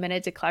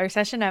 15-minute declutter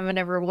session, I'm going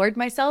to reward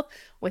myself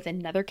with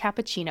another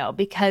cappuccino,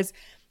 because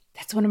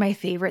that's one of my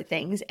favorite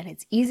things, and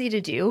it's easy to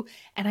do.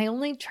 And I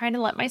only try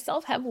to let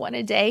myself have one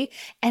a day.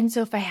 And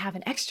so if I have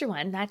an extra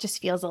one, that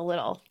just feels a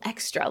little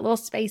extra, a little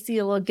spicy,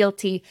 a little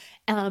guilty.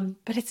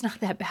 But it's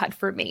not that bad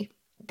for me.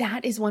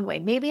 That is one way.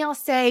 Maybe I'll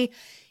say,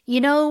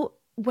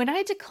 when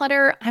I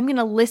declutter, I'm going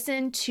to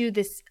listen to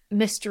this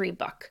mystery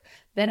book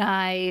that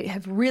I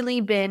have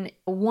really been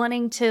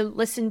wanting to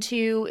listen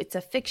to. It's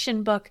a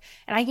fiction book,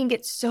 and I can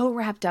get so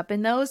wrapped up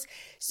in those.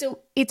 So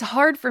it's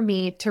hard for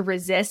me to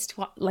resist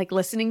like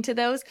listening to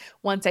those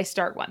once I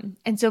start one.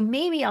 And so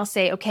maybe I'll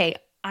say, okay,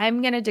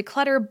 I'm going to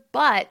declutter,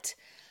 but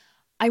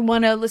I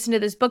want to listen to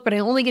this book, but I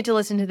only get to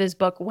listen to this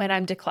book when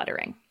I'm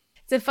decluttering.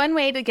 It's a fun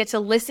way to get to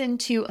listen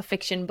to a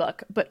fiction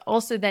book, but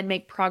also then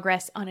make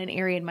progress on an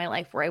area in my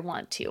life where I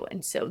want to.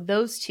 And so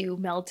those two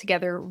meld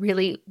together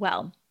really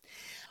well.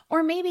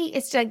 Or maybe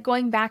it's like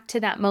going back to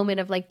that moment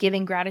of like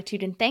giving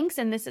gratitude and thanks.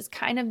 And this is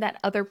kind of that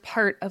other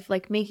part of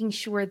like making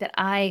sure that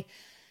I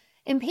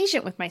am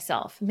patient with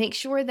myself, make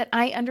sure that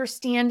I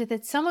understand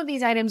that some of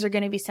these items are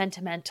going to be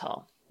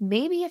sentimental.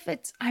 Maybe if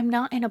I'm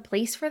not in a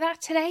place for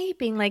that today,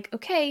 being like,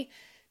 okay,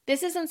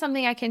 this isn't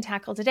something I can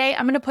tackle today.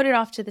 I'm going to put it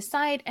off to the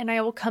side and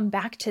I will come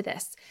back to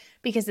this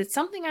because it's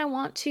something I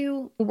want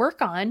to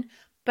work on,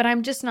 but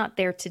I'm just not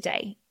there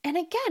today. And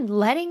again,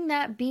 letting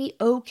that be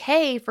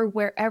okay for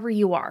wherever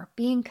you are,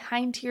 being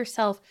kind to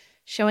yourself,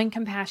 showing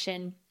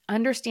compassion,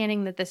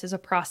 understanding that this is a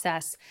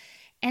process,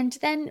 and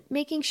then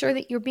making sure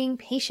that you're being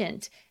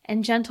patient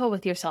and gentle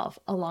with yourself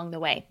along the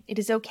way. It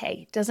is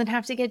okay. It doesn't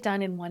have to get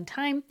done in one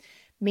time.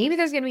 Maybe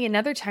there's going to be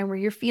another time where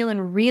you're feeling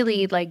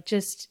really like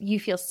just you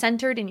feel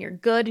centered and you're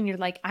good and you're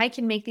like, I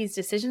can make these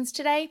decisions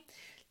today.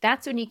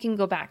 That's when you can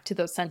go back to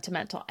those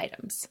sentimental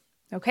items.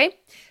 Okay?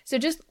 So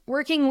just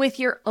working with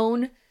your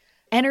own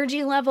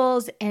energy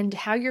levels and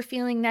how you're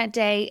feeling that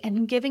day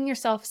and giving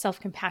yourself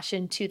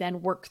self-compassion to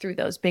then work through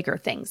those bigger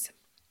things.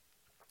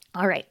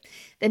 All right.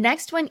 The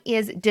next one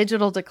is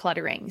digital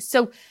decluttering.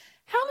 So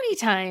how many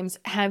times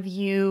have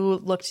you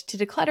looked to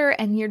declutter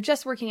and you're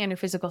just working on your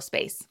physical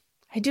space?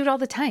 I do it all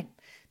the time.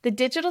 The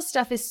digital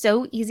stuff is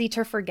so easy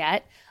to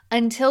forget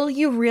until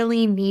you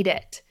really need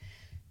it.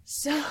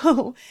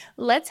 So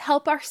let's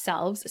help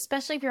ourselves,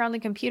 especially if you're on the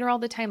computer all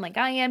the time like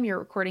I am, you're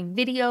recording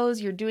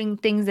videos, you're doing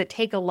things that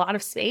take a lot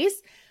of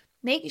space.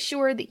 Make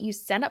sure that you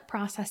set up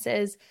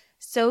processes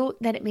so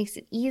that it makes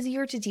it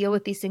easier to deal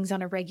with these things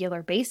on a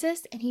regular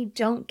basis and you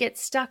don't get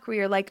stuck where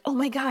you're like, oh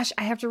my gosh,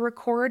 I have to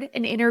record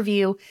an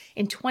interview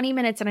in 20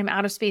 minutes and I'm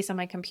out of space on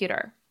my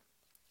computer.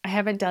 I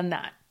haven't done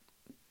that.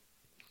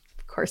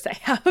 Course I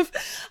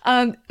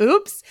have.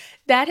 Oops,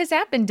 that has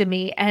happened to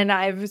me. And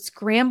I've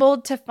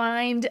scrambled to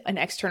find an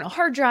external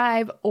hard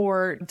drive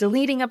or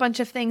deleting a bunch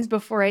of things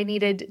before I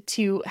needed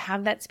to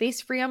have that space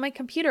free on my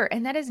computer.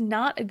 And that is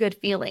not a good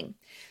feeling.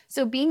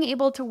 So being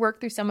able to work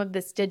through some of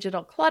this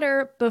digital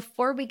clutter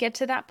before we get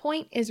to that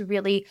point is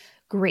really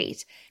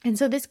great. And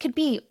so this could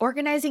be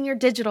organizing your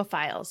digital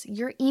files,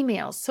 your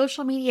emails,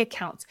 social media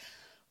accounts.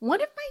 One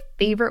of my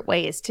favorite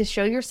ways to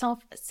show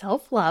yourself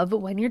self-love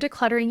when you're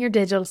decluttering your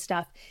digital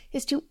stuff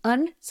is to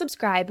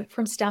unsubscribe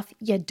from stuff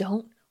you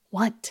don't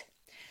want.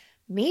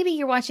 Maybe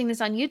you're watching this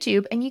on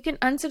YouTube and you can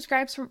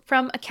unsubscribe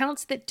from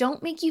accounts that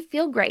don't make you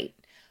feel great,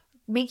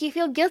 make you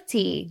feel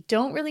guilty,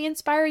 don't really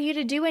inspire you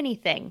to do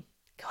anything.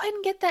 Go ahead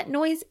and get that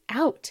noise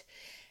out.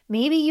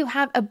 Maybe you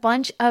have a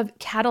bunch of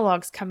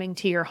catalogs coming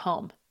to your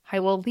home. I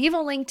will leave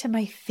a link to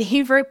my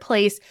favorite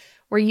place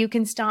where you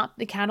can stop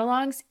the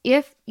catalogs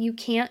if you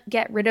can't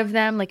get rid of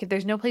them. Like if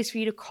there's no place for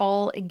you to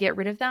call and get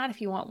rid of that,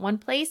 if you want one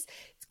place,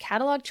 it's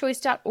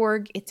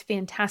catalogchoice.org. It's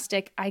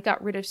fantastic. I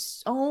got rid of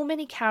so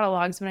many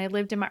catalogs when I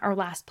lived in our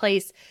last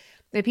place.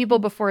 The people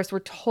before us were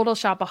total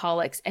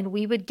shopaholics and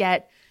we would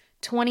get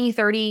 20,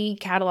 30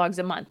 catalogs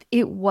a month.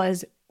 It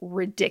was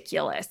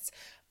ridiculous.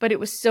 But it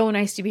was so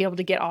nice to be able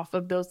to get off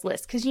of those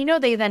lists because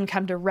they then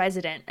come to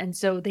resident and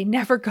so they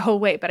never go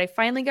away. But I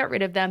finally got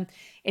rid of them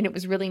and it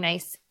was really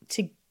nice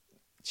to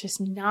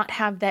just not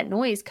have that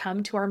noise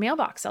come to our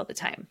mailbox all the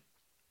time.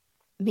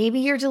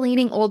 Maybe you're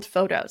deleting old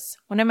photos.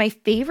 One of my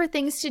favorite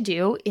things to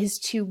do is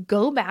to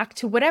go back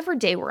to whatever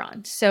day we're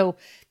on. So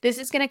this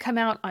is going to come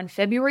out on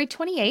February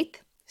 28th.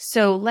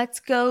 So let's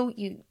go,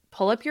 you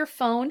pull up your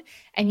phone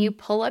and you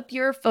pull up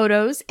your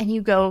photos and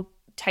you go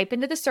type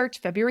into the search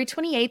February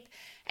 28th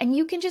and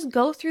you can just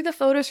go through the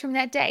photos from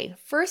that day.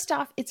 First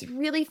off, it's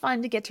really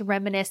fun to get to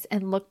reminisce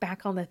and look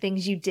back on the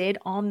things you did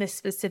on this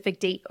specific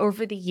date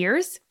over the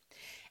years.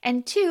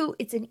 And two,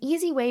 it's an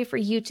easy way for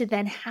you to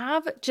then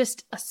have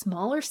just a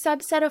smaller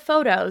subset of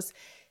photos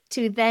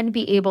to then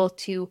be able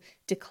to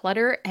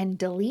declutter and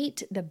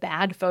delete the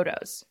bad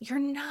photos. You're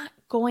not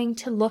going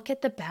to look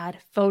at the bad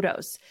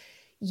photos.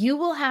 You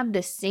will have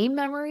the same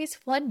memories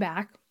flood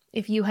back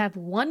if you have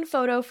one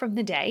photo from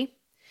the day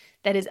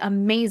that is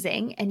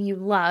amazing and you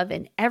love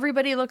and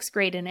everybody looks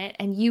great in it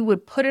and you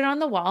would put it on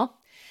the wall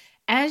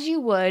as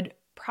you would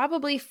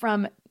probably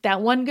from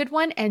that one good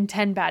one and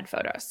 10 bad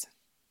photos,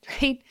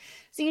 right?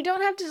 So you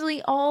don't have to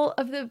delete all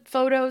of the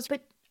photos,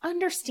 but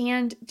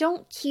understand,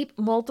 don't keep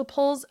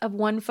multiples of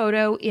one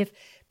photo. If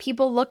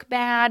people look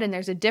bad and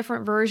there's a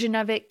different version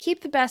of it,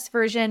 keep the best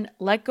version,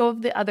 let go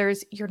of the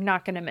others. You're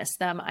not going to miss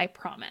them, I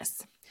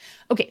promise.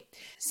 Okay,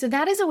 so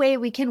that is a way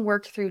we can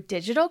work through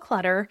digital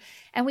clutter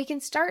and we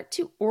can start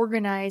to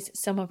organize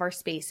some of our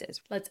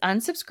spaces. Let's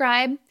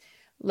unsubscribe.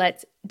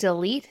 Let's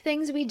delete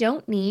things we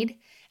don't need,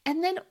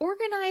 and then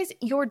organize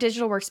your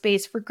digital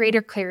workspace for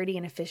greater clarity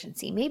and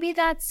efficiency. Maybe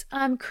that's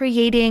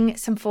creating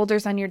some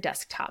folders on your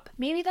desktop.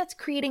 Maybe that's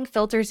creating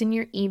filters in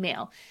your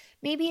email.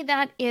 Maybe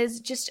that is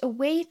just a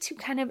way to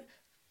kind of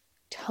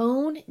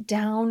tone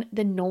down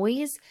the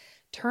noise.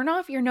 Turn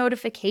off your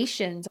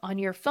notifications on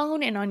your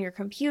phone and on your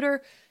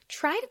computer.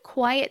 Try to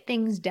quiet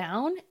things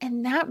down,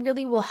 and that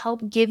really will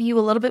help give you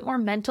a little bit more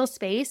mental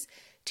space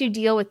to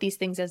deal with these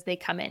things as they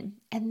come in.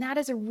 And that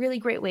is a really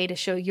great way to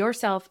show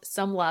yourself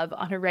some love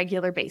on a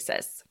regular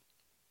basis.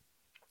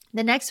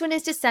 The next one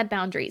is to set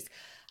boundaries.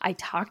 I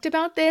talked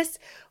about this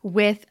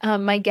with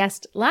my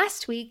guest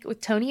last week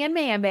with Tony and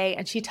Mayembe,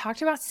 and she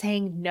talked about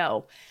saying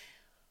no.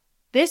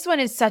 This one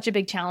is such a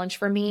big challenge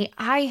for me.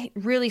 I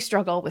really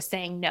struggle with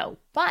saying no,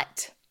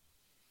 but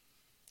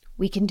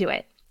we can do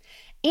it.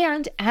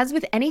 And as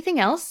with anything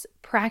else,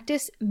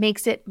 practice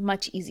makes it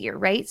much easier,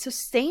 right? So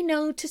say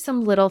no to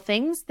some little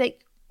things that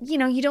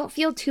you don't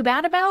feel too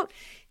bad about.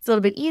 It's a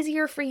little bit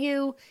easier for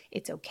you.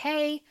 It's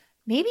okay.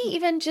 Maybe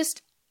even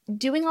just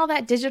doing all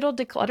that digital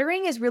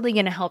decluttering is really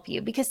going to help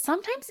you, because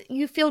sometimes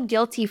you feel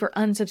guilty for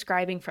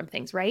unsubscribing from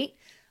things, right?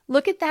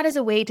 Look at that as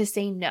a way to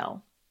say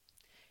no.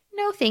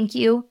 No, thank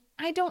you.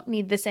 I don't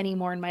need this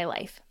anymore in my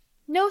life.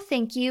 No,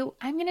 thank you.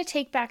 I'm going to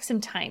take back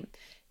some time.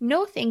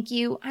 No, thank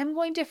you. I'm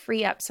going to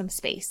free up some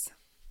space.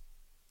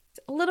 It's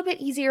a little bit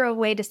easier a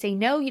way to say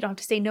no. You don't have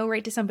to say no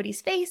right to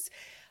somebody's face,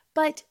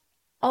 but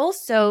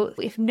also,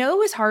 if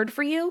no is hard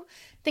for you,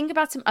 think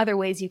about some other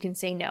ways you can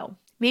say no.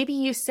 Maybe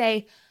you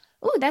say,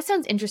 "Oh, that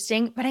sounds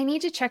interesting, but I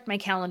need to check my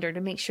calendar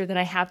to make sure that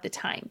I have the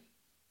time."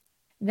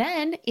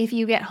 Then, if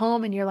you get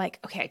home and you're like,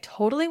 "Okay, I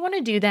totally want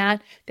to do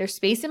that. There's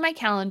space in my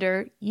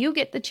calendar," you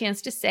get the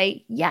chance to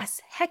say,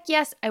 "Yes, heck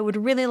yes, I would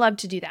really love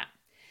to do that."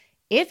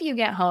 If you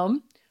get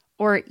home,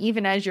 or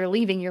even as you're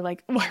leaving, you're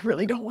like, "Oh, I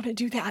really don't want to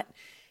do that,"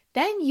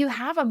 then you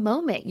have a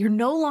moment. You're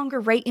no longer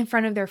right in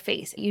front of their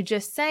face. You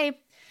just say,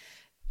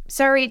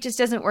 "Sorry, it just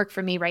doesn't work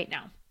for me right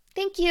now.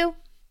 Thank you."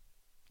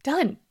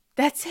 Done.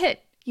 That's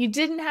it. You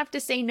didn't have to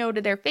say no to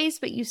their face,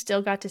 but you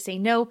still got to say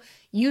no.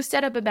 You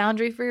set up a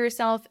boundary for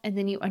yourself, and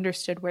then you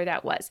understood where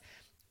that was.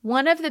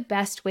 One of the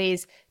best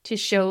ways to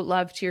show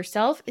love to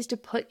yourself is to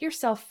put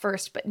yourself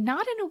first, but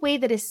not in a way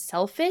that is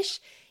selfish,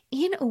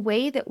 in a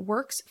way that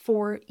works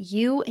for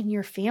you and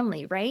your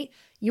family, right?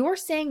 You're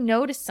saying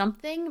no to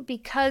something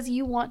because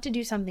you want to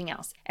do something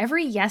else.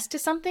 Every yes to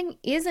something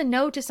is a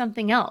no to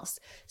something else.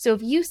 So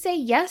if you say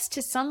yes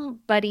to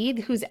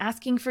somebody who's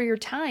asking for your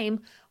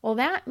time, well,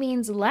 that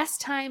means less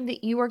time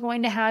that you are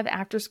going to have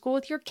after school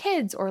with your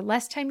kids, or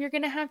less time you're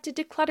going to have to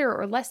declutter,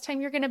 or less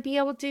time you're going to be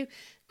able to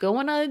go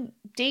on a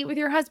date with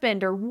your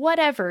husband, or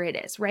whatever it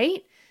is,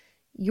 right?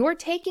 You're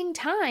taking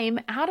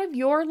time out of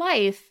your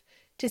life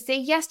to say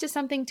yes to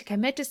something, to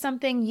commit to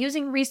something,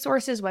 using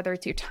resources, whether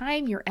it's your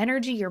time, your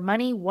energy, your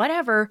money,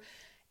 whatever.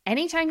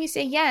 Anytime you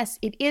say yes,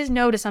 it is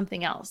no to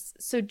something else.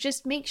 So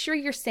just make sure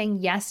you're saying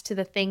yes to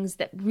the things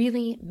that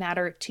really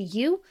matter to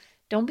you.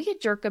 Don't be a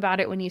jerk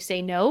about it when you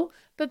say no,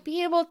 but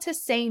be able to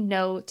say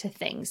no to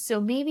things. So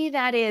maybe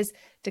that is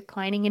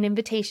declining an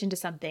invitation to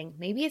something.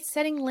 Maybe it's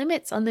setting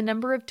limits on the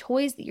number of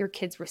toys that your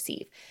kids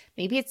receive.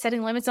 Maybe it's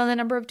setting limits on the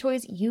number of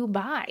toys you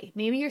buy.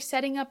 Maybe you're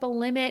setting up a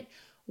limit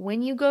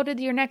when you go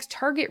to your next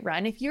Target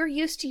run. If you're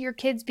used to your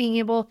kids being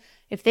able,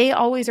 if they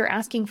always are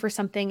asking for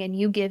something and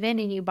you give in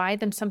and you buy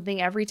them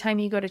something every time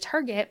you go to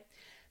Target,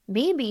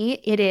 maybe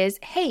it is,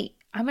 "Hey,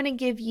 I'm going to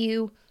give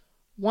you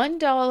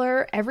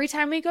 $1 every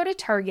time we go to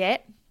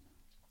Target,"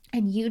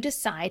 and you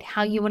decide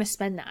how you want to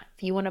spend that.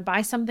 If you want to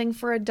buy something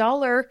for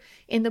 $1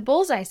 in the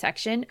bullseye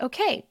section,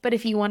 okay. But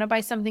if you want to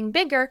buy something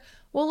bigger,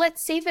 well,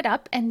 let's save it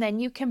up and then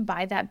you can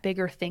buy that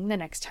bigger thing the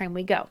next time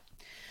we go.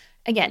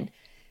 Again,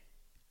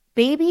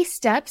 baby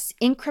steps,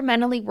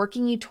 incrementally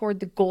working you toward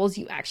the goals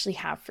you actually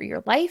have for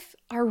your life,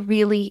 are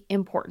really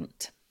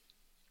important.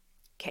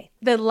 Okay,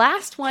 the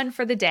last one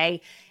for the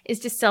day is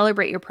to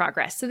celebrate your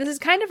progress. So this is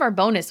kind of our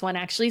bonus one,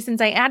 actually, since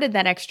I added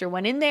that extra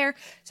one in there.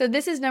 So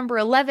this is number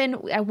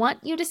 11. I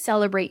want you to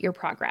celebrate your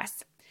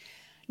progress,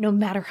 no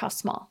matter how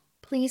small.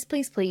 Please,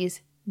 please,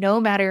 please,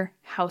 no matter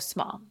how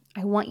small.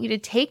 I want you to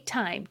take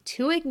time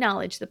to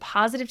acknowledge the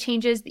positive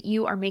changes that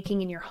you are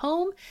making in your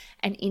home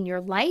and in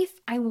your life.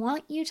 I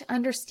want you to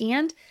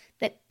understand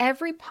that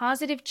every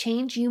positive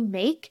change you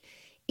make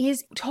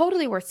is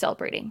totally worth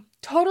celebrating.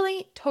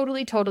 Totally,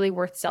 totally, totally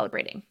worth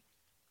celebrating.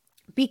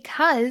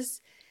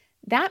 Because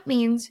that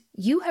means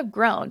you have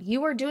grown.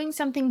 You are doing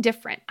something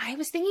different. I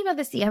was thinking about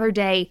this the other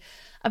day,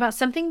 about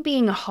something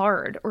being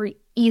hard or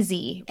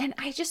easy. And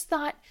I just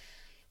thought,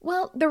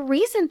 well, the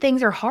reason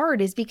things are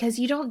hard is because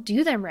you don't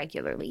do them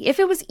regularly. If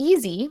it was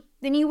easy,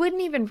 then you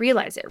wouldn't even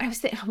realize it. I was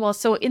thinking, well,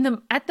 so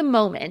at the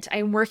moment,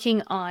 I'm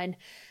working on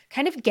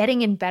kind of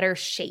getting in better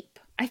shape.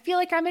 I feel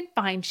like I'm in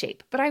fine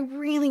shape, but I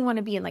really want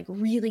to be in like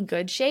really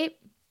good shape.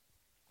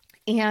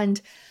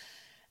 And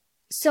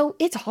so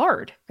it's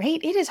hard,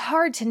 right? It is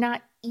hard to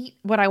not eat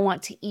what I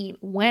want to eat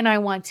when I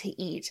want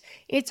to eat.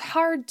 It's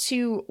hard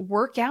to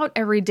work out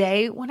every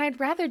day when I'd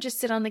rather just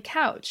sit on the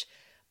couch.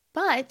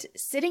 But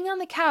sitting on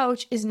the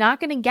couch is not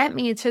going to get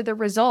me to the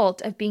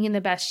result of being in the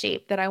best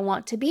shape that I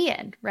want to be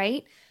in,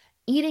 right?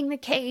 Eating the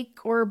cake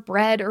or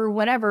bread or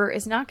whatever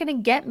is not going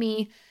to get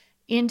me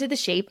into the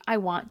shape I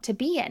want to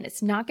be in.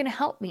 It's not going to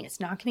help me. It's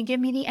not going to give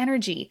me the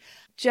energy.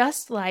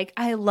 Just like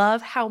I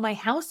love how my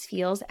house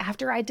feels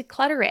after I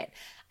declutter it.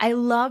 I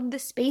love the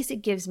space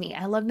it gives me.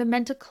 I love the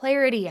mental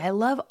clarity. I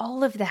love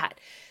all of that.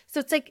 So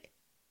it's like,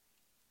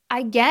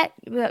 I get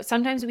that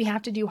sometimes we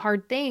have to do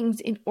hard things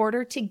in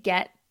order to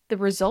get the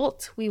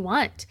results we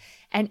want.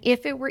 And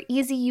if it were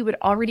easy, you would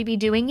already be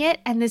doing it,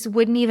 and this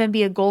wouldn't even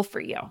be a goal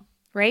for you,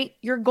 right?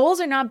 Your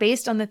goals are not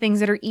based on the things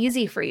that are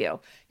easy for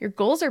you. Your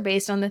goals are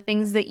based on the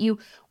things that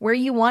where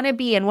you want to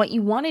be and what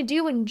you want to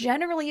do. And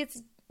generally,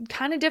 it's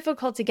kind of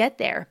difficult to get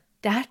there.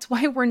 That's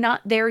why we're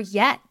not there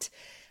yet,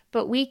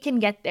 but we can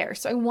get there.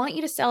 So I want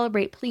you to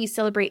celebrate. Please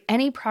celebrate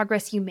any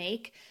progress you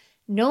make,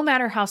 no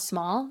matter how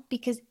small,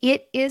 because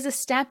it is a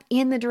step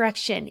in the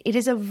direction. It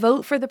is a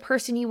vote for the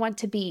person you want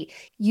to be.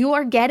 You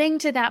are getting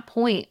to that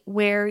point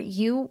where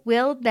you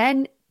will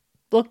then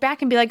look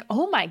back and be like,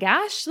 oh my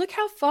gosh, look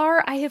how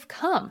far I have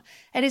come.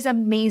 It is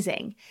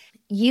amazing.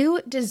 You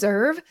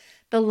deserve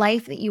the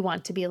life that you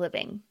want to be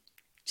living.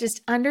 Just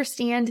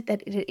understand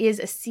that it is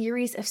a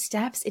series of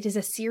steps. It is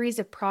a series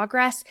of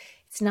progress.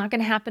 It's not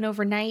going to happen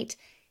overnight.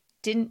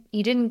 You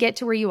didn't get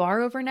to where you are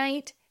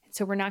overnight.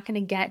 So we're not going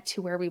to get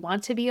to where we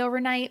want to be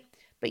overnight,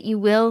 but you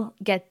will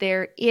get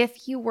there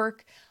if you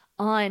work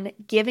on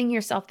giving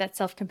yourself that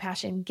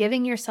self-compassion,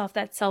 giving yourself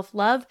that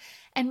self-love,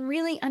 and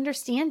really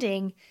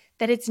understanding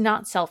that it's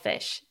not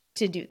selfish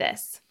to do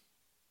this.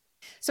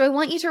 So I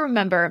want you to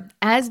remember,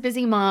 as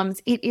busy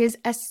moms, it is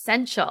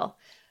essential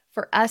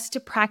for us to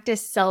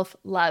practice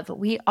self-love.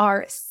 We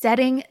are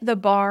setting the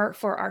bar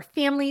for our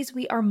families.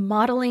 We are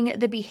modeling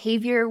the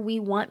behavior we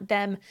want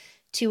them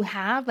to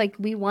have, like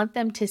we want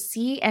them to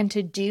see and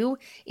to do.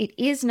 It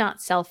is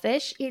not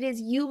selfish. It is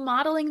you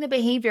modeling the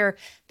behavior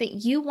that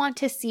you want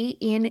to see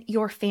in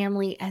your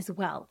family as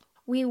well.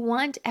 We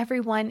want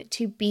everyone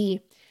to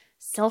be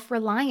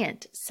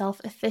self-reliant,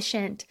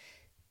 self-efficient,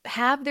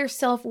 have their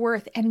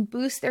self-worth, and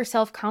boost their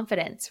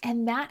self-confidence.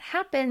 And that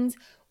happens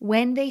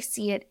when they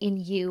see it in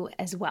you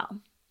as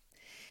well.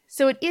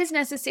 So it is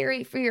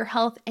necessary for your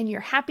health and your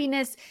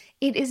happiness.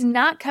 It is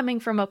not coming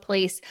from a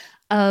place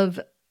of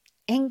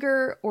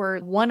anger or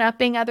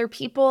one-upping other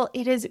people.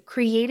 It is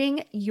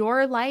creating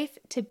your life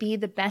to be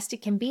the best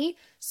it can be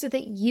so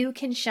that you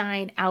can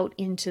shine out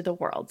into the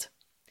world.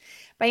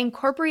 By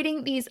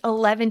incorporating these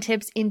 11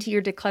 tips into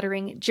your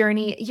decluttering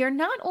journey, you're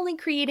not only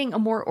creating a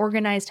more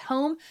organized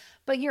home,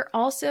 but you're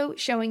also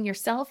showing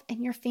yourself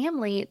and your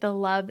family the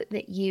love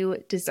that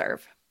you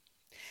deserve.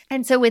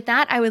 And so with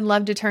that, I would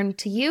love to turn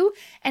to you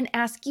and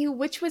ask you,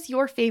 which was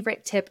your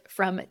favorite tip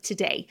from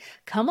today?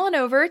 Come on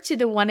over to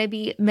the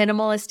Wannabe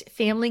Minimalist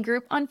family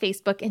group on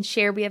Facebook and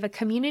share. We have a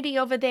community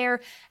over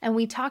there, and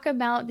we talk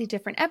about the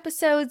different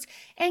episodes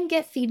and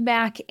get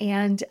feedback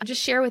and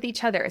just share with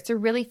each other. It's a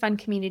really fun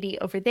community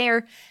over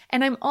there.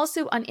 And I'm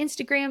also on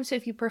Instagram, so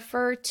if you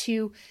prefer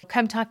to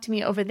come talk to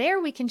me over there,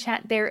 we can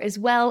chat there as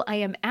well. I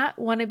am at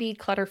Wannabe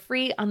Clutter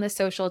Free on the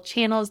social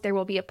channels. There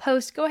will be a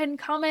post. Go ahead and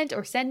comment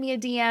or send me a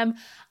DM.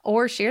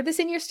 Or share this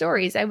in your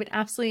stories. I would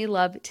absolutely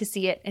love to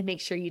see it, and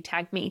make sure you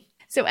tag me.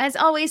 So as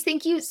always,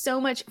 thank you so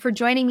much for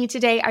joining me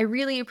today. I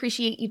really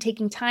appreciate you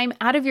taking time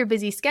out of your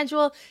busy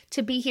schedule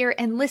to be here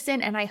and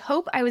listen, and I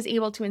hope I was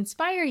able to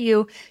inspire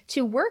you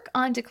to work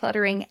on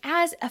decluttering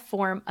as a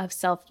form of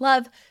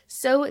self-love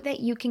so that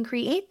you can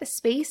create the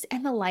space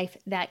and the life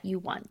that you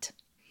want.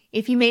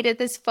 If you made it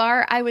this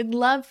far, I would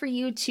love for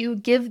you to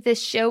give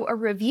this show a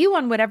review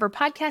on whatever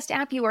podcast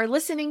app you are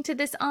listening to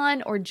this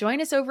on, or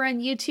join us over on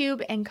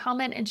YouTube and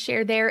comment and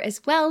share there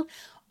as well.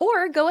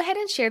 Or go ahead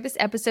and share this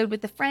episode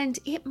with a friend.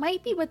 It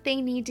might be what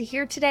they need to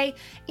hear today,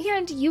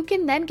 and you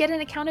can then get an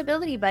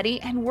accountability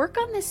buddy and work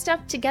on this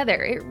stuff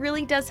together. It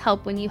really does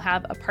help when you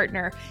have a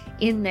partner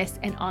in this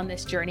and on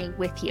this journey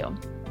with you.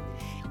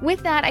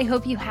 With that, I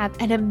hope you have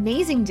an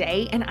amazing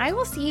day, and I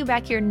will see you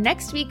back here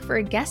next week for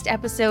a guest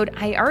episode.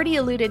 I already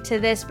alluded to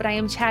this, but I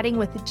am chatting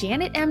with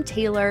Janet M.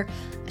 Taylor.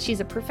 She's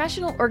a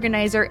professional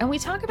organizer, and we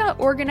talk about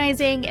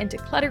organizing and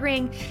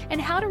decluttering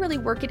and how to really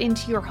work it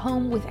into your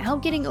home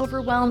without getting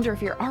overwhelmed, or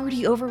if you're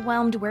already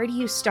overwhelmed, where do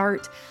you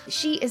start?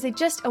 She is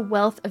just a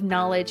wealth of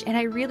knowledge, and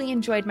I really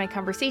enjoyed my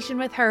conversation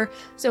with her,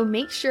 so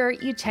make sure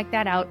you check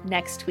that out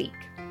next week.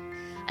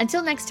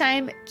 Until next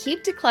time,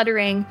 keep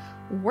decluttering.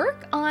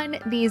 Work on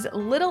these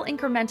little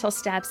incremental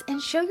steps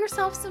and show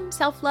yourself some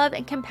self-love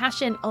and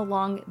compassion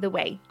along the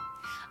way.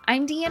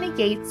 I'm Deanna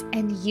Yates,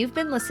 and you've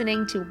been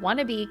listening to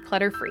Wannabe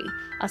Clutter Free.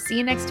 I'll see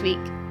you next week.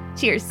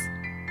 Cheers.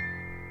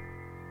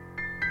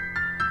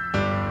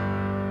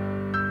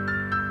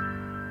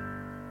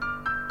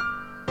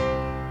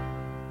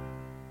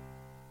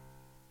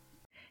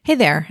 Hey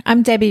there,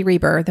 I'm Debbie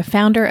Reber, the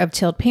founder of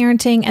Tilt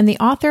Parenting and the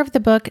author of the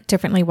book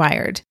Differently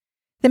Wired.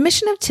 The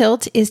mission of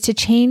Tilt is to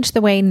change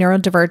the way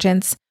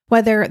neurodivergence,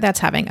 whether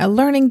that's having a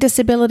learning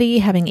disability,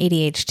 having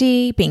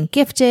ADHD, being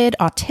gifted,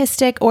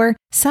 autistic, or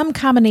some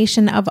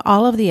combination of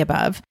all of the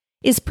above,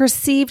 is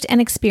perceived and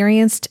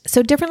experienced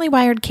so differently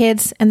wired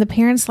kids and the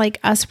parents like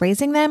us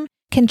raising them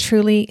can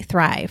truly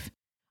thrive.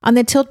 On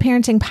the Tilt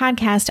Parenting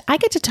podcast, I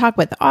get to talk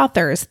with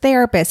authors,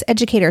 therapists,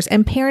 educators,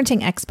 and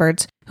parenting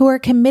experts who are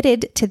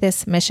committed to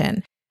this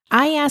mission.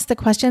 I ask the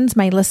questions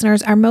my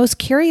listeners are most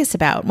curious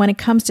about when it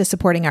comes to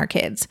supporting our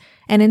kids.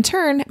 And in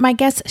turn, my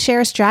guests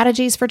share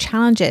strategies for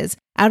challenges,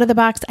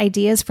 out-of-the-box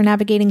ideas for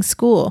navigating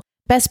school,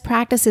 best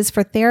practices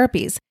for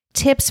therapies,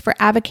 tips for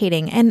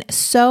advocating, and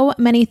so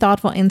many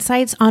thoughtful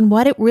insights on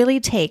what it really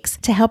takes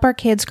to help our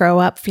kids grow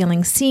up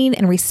feeling seen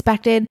and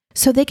respected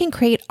so they can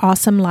create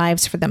awesome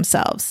lives for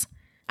themselves.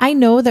 I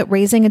know that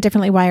raising a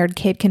differently wired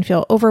kid can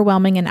feel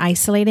overwhelming and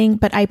isolating,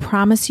 but I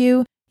promise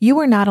you, you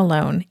are not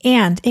alone,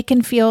 and it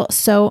can feel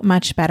so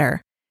much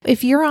better.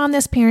 If you're on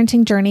this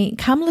parenting journey,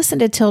 come listen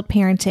to Tilt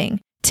Parenting.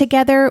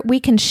 Together, we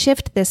can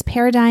shift this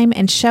paradigm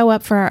and show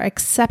up for our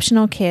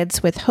exceptional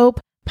kids with hope,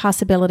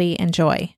 possibility, and joy.